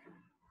least.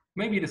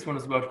 Maybe this one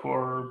is about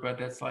horror, but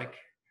that's like,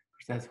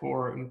 it says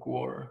horror and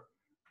gore.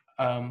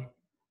 All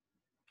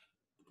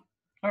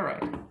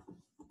right.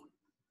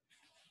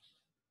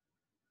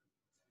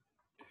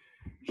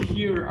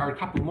 Here are a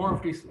couple more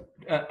of these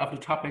of the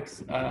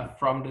topics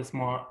from this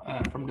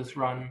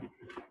run.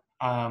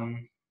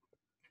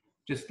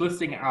 Just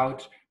listing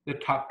out the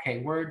top K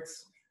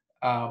words.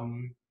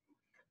 You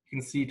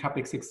can see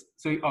topic 6.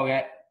 So, oh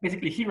yeah,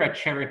 basically here I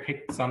cherry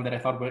picked some that I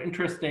thought were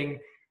interesting.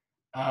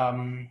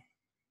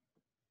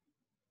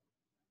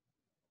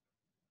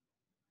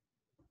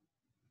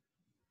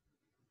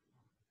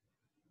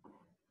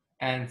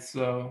 And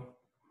so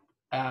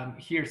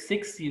here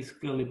 60 is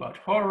clearly about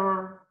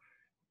horror.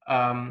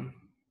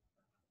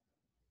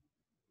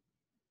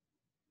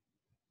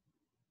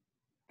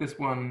 This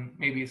one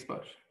maybe is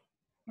about,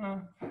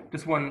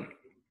 this one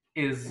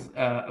is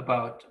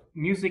about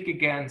music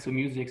again. So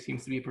music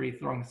seems to be a pretty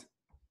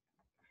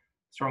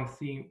strong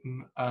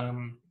theme.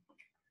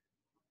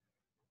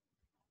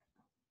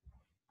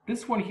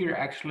 This one here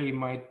actually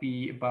might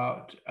be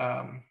about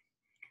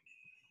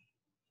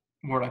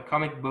more like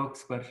comic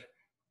books, but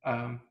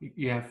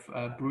you have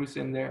Bruce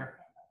in there,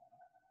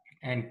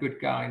 and good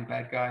guy and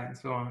bad guy and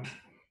so on.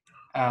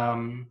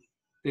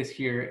 This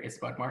here is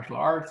about martial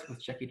arts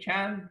with Jackie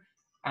Chan.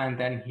 And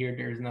then here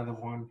there's another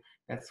one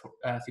that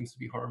seems to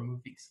be horror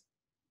movies.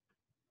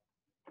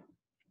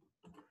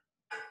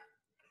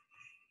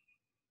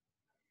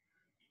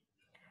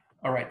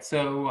 All right,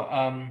 so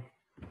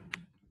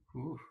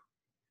give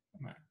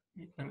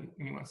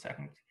me 1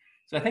 second.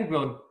 So I think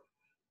we'll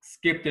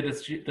skip the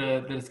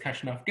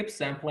discussion of Gibbs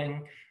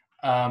sampling,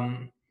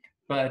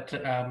 but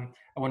I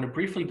want to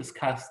briefly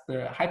discuss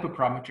the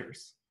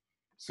hyperparameters.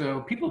 So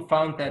people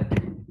found that,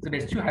 so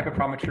there's 2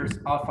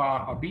 hyperparameters,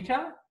 alpha or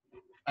beta,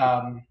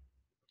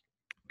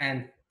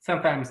 and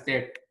sometimes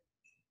they're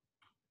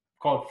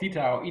called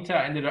theta or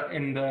eta in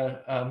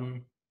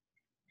the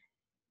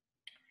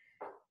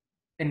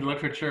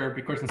literature,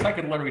 because in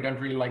scikit-learn we don't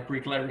really like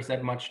Greek letters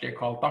that much. They're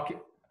called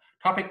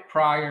topic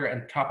prior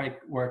and topic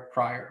word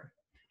prior,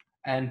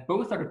 and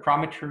both are the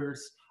parameters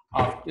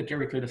of the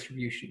Dirichlet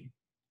distribution.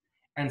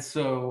 And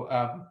so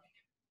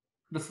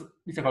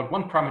these are called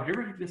one-parameter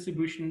Dirichlet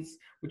distributions,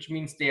 which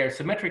means they are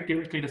symmetric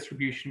Dirichlet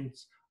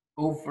distributions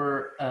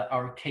over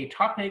our K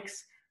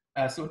topics.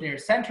 So they're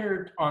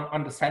centered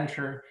on the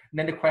center. And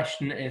then the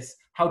question is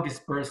how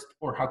dispersed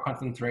or how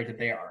concentrated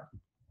they are.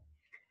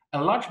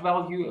 A large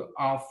value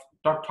of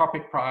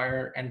topic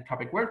prior and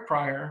topic word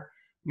prior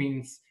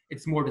means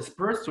it's more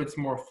dispersed, so it's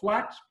more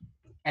flat.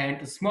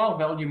 And a small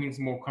value means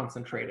more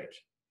concentrated,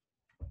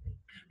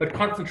 but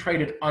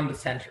concentrated on the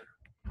center.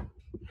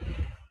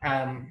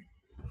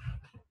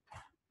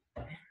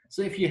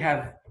 So if you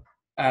have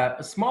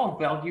a small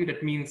value,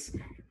 that means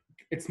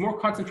it's more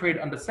concentrated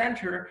on the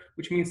center,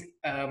 which means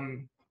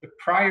the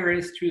prior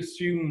is to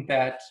assume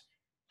that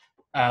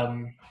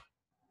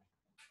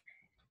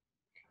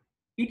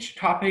each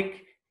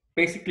topic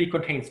basically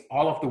contains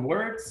all of the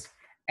words,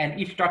 and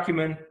each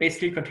document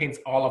basically contains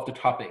all of the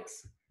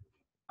topics.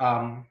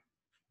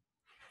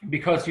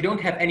 Because you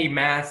don't have any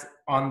mass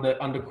on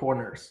the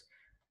corners.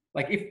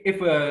 Like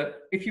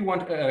if you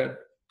want a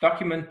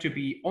document to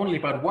be only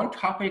about one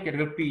topic, it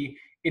would be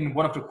in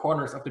one of the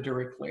corners of the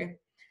Dirichlet.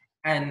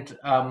 And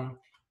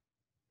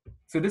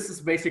so this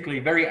is basically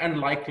very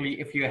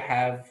unlikely if you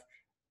have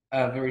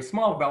a very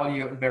small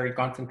value and very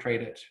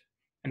concentrated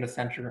in the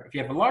center. If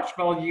you have a large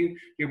value,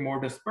 you're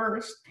more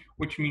dispersed,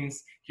 which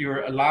means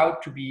you're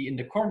allowed to be in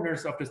the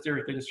corners of this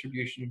Dirichlet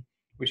distribution,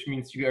 which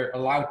means you're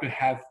allowed to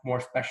have more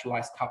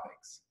specialized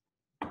topics.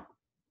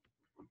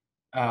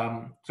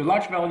 So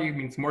large value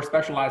means more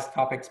specialized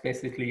topics,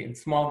 basically, and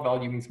small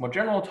value means more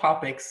general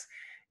topics.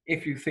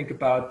 If you think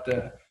about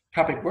the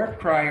topic word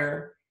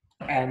prior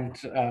and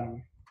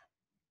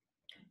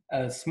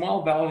a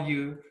small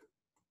value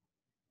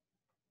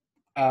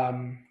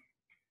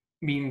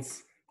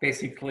means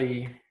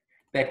basically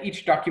that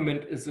each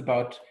document is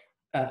about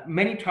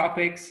many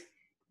topics,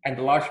 and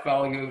the large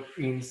value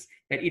means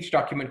that each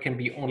document can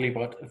be only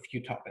about a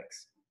few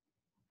topics.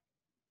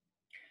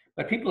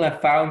 But people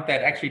have found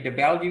that actually the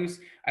values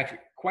are actually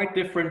quite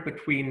different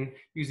between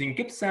using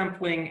Gibbs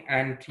sampling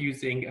and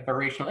using a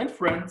variational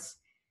inference.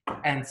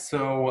 And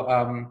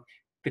so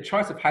the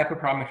choice of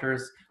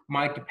hyperparameters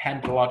might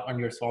depend a lot on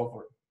your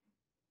solver.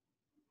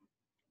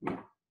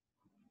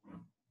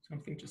 So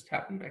Something just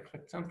happened. I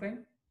clicked something.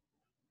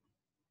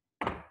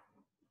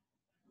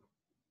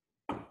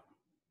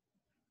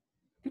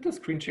 Did the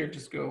screen share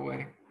just go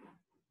away?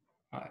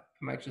 I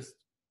might just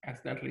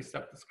accidentally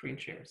stop the screen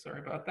share. Sorry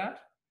about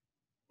that.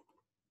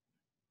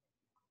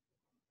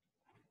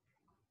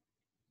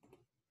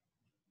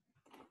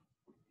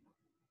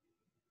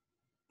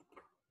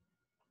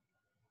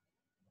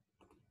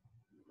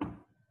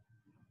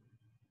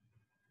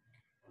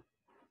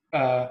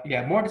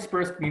 Yeah, more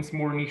dispersed means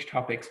more niche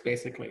topics,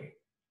 basically.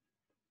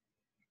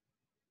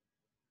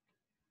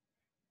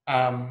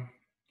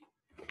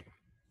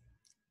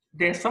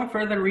 There's some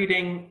further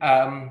reading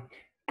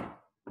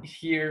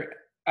here.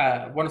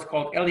 One is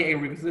called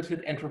LDA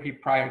Revisited, Entropy,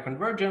 Prior, and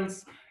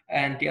Convergence,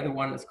 and the other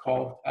one is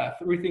called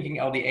Rethinking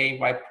LDA,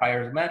 Why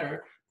Priors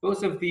Matter.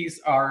 Both of these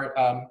are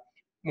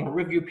more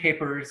review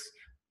papers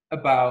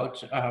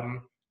about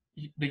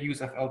the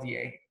use of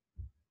LDA.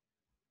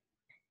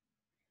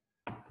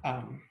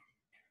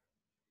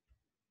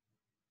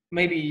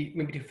 Maybe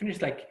to finish,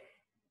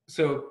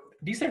 so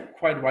these are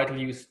quite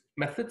widely used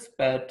methods,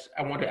 but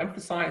I want to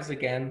emphasize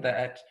again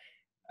that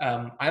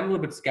I'm a little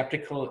bit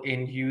skeptical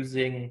in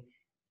using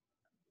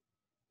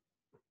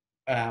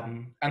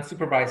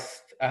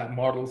unsupervised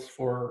models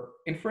for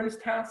inference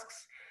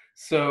tasks.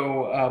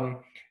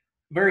 So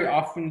very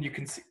often you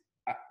can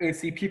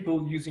see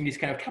people using these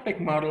kind of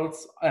topic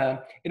models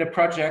in a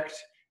project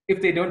if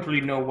they don't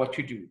really know what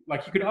to do.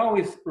 Like, you could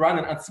always run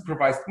an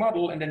unsupervised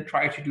model and then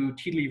try to do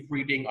tea leaf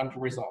reading on the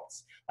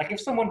results. Like, if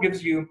someone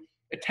gives you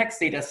a text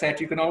data set,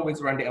 you can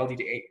always run the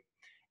LDA.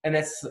 And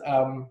that's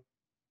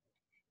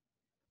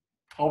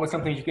always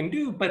something you can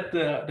do, but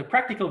the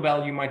practical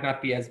value might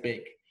not be as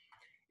big.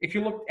 If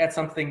you look at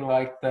something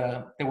like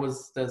there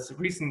was this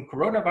recent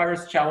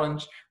coronavirus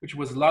challenge, which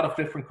was a lot of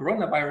different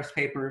coronavirus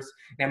papers,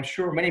 and I'm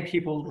sure many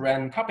people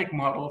ran topic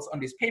models on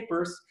these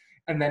papers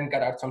and then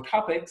got out some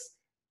topics.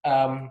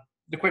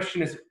 The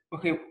question is,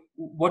 okay,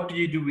 what do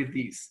you do with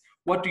these?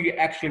 What do you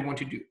actually want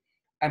to do?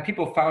 And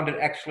people found that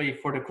actually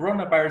for the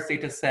coronavirus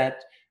data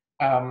set,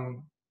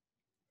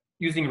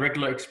 using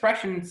regular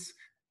expressions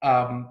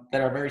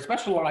that are very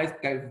specialized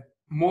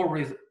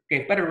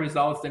gave better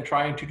results than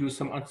trying to do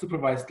some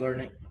unsupervised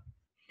learning.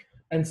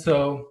 And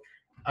so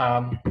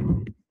I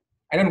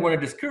don't want to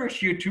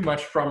discourage you too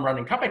much from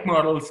running topic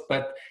models,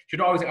 but you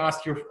should always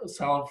ask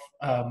yourself,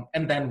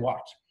 and then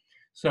what?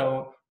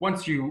 So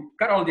once you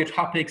got all your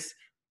topics,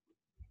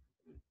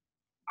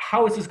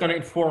 how is this going to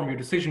inform your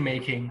decision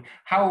making?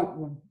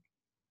 How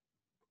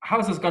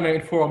is this going to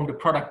inform the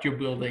product you're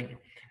building?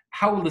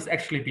 How will this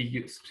actually be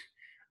used?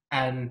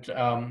 And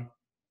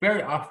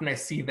very often I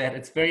see that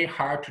it's very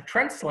hard to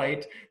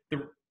translate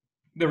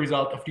the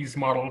result of these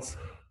models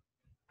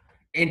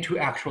into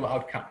actual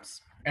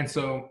outcomes. And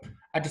so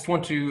I just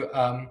want to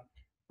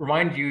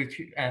remind you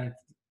to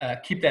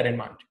keep that in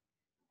mind.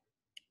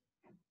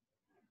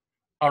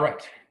 All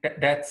right,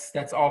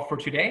 that's all for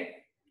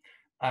today.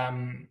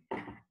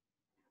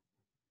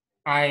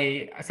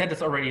 I said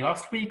this already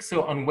last week,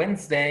 so on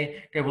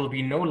Wednesday, there will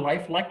be no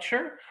live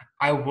lecture.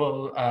 I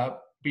will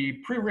be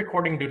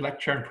pre-recording the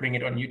lecture and putting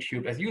it on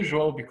YouTube as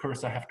usual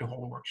because I have to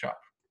hold a workshop.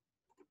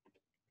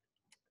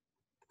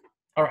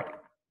 All right,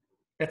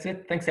 that's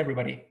it. Thanks,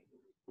 everybody.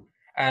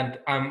 And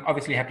I'm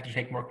obviously happy to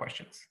take more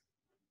questions.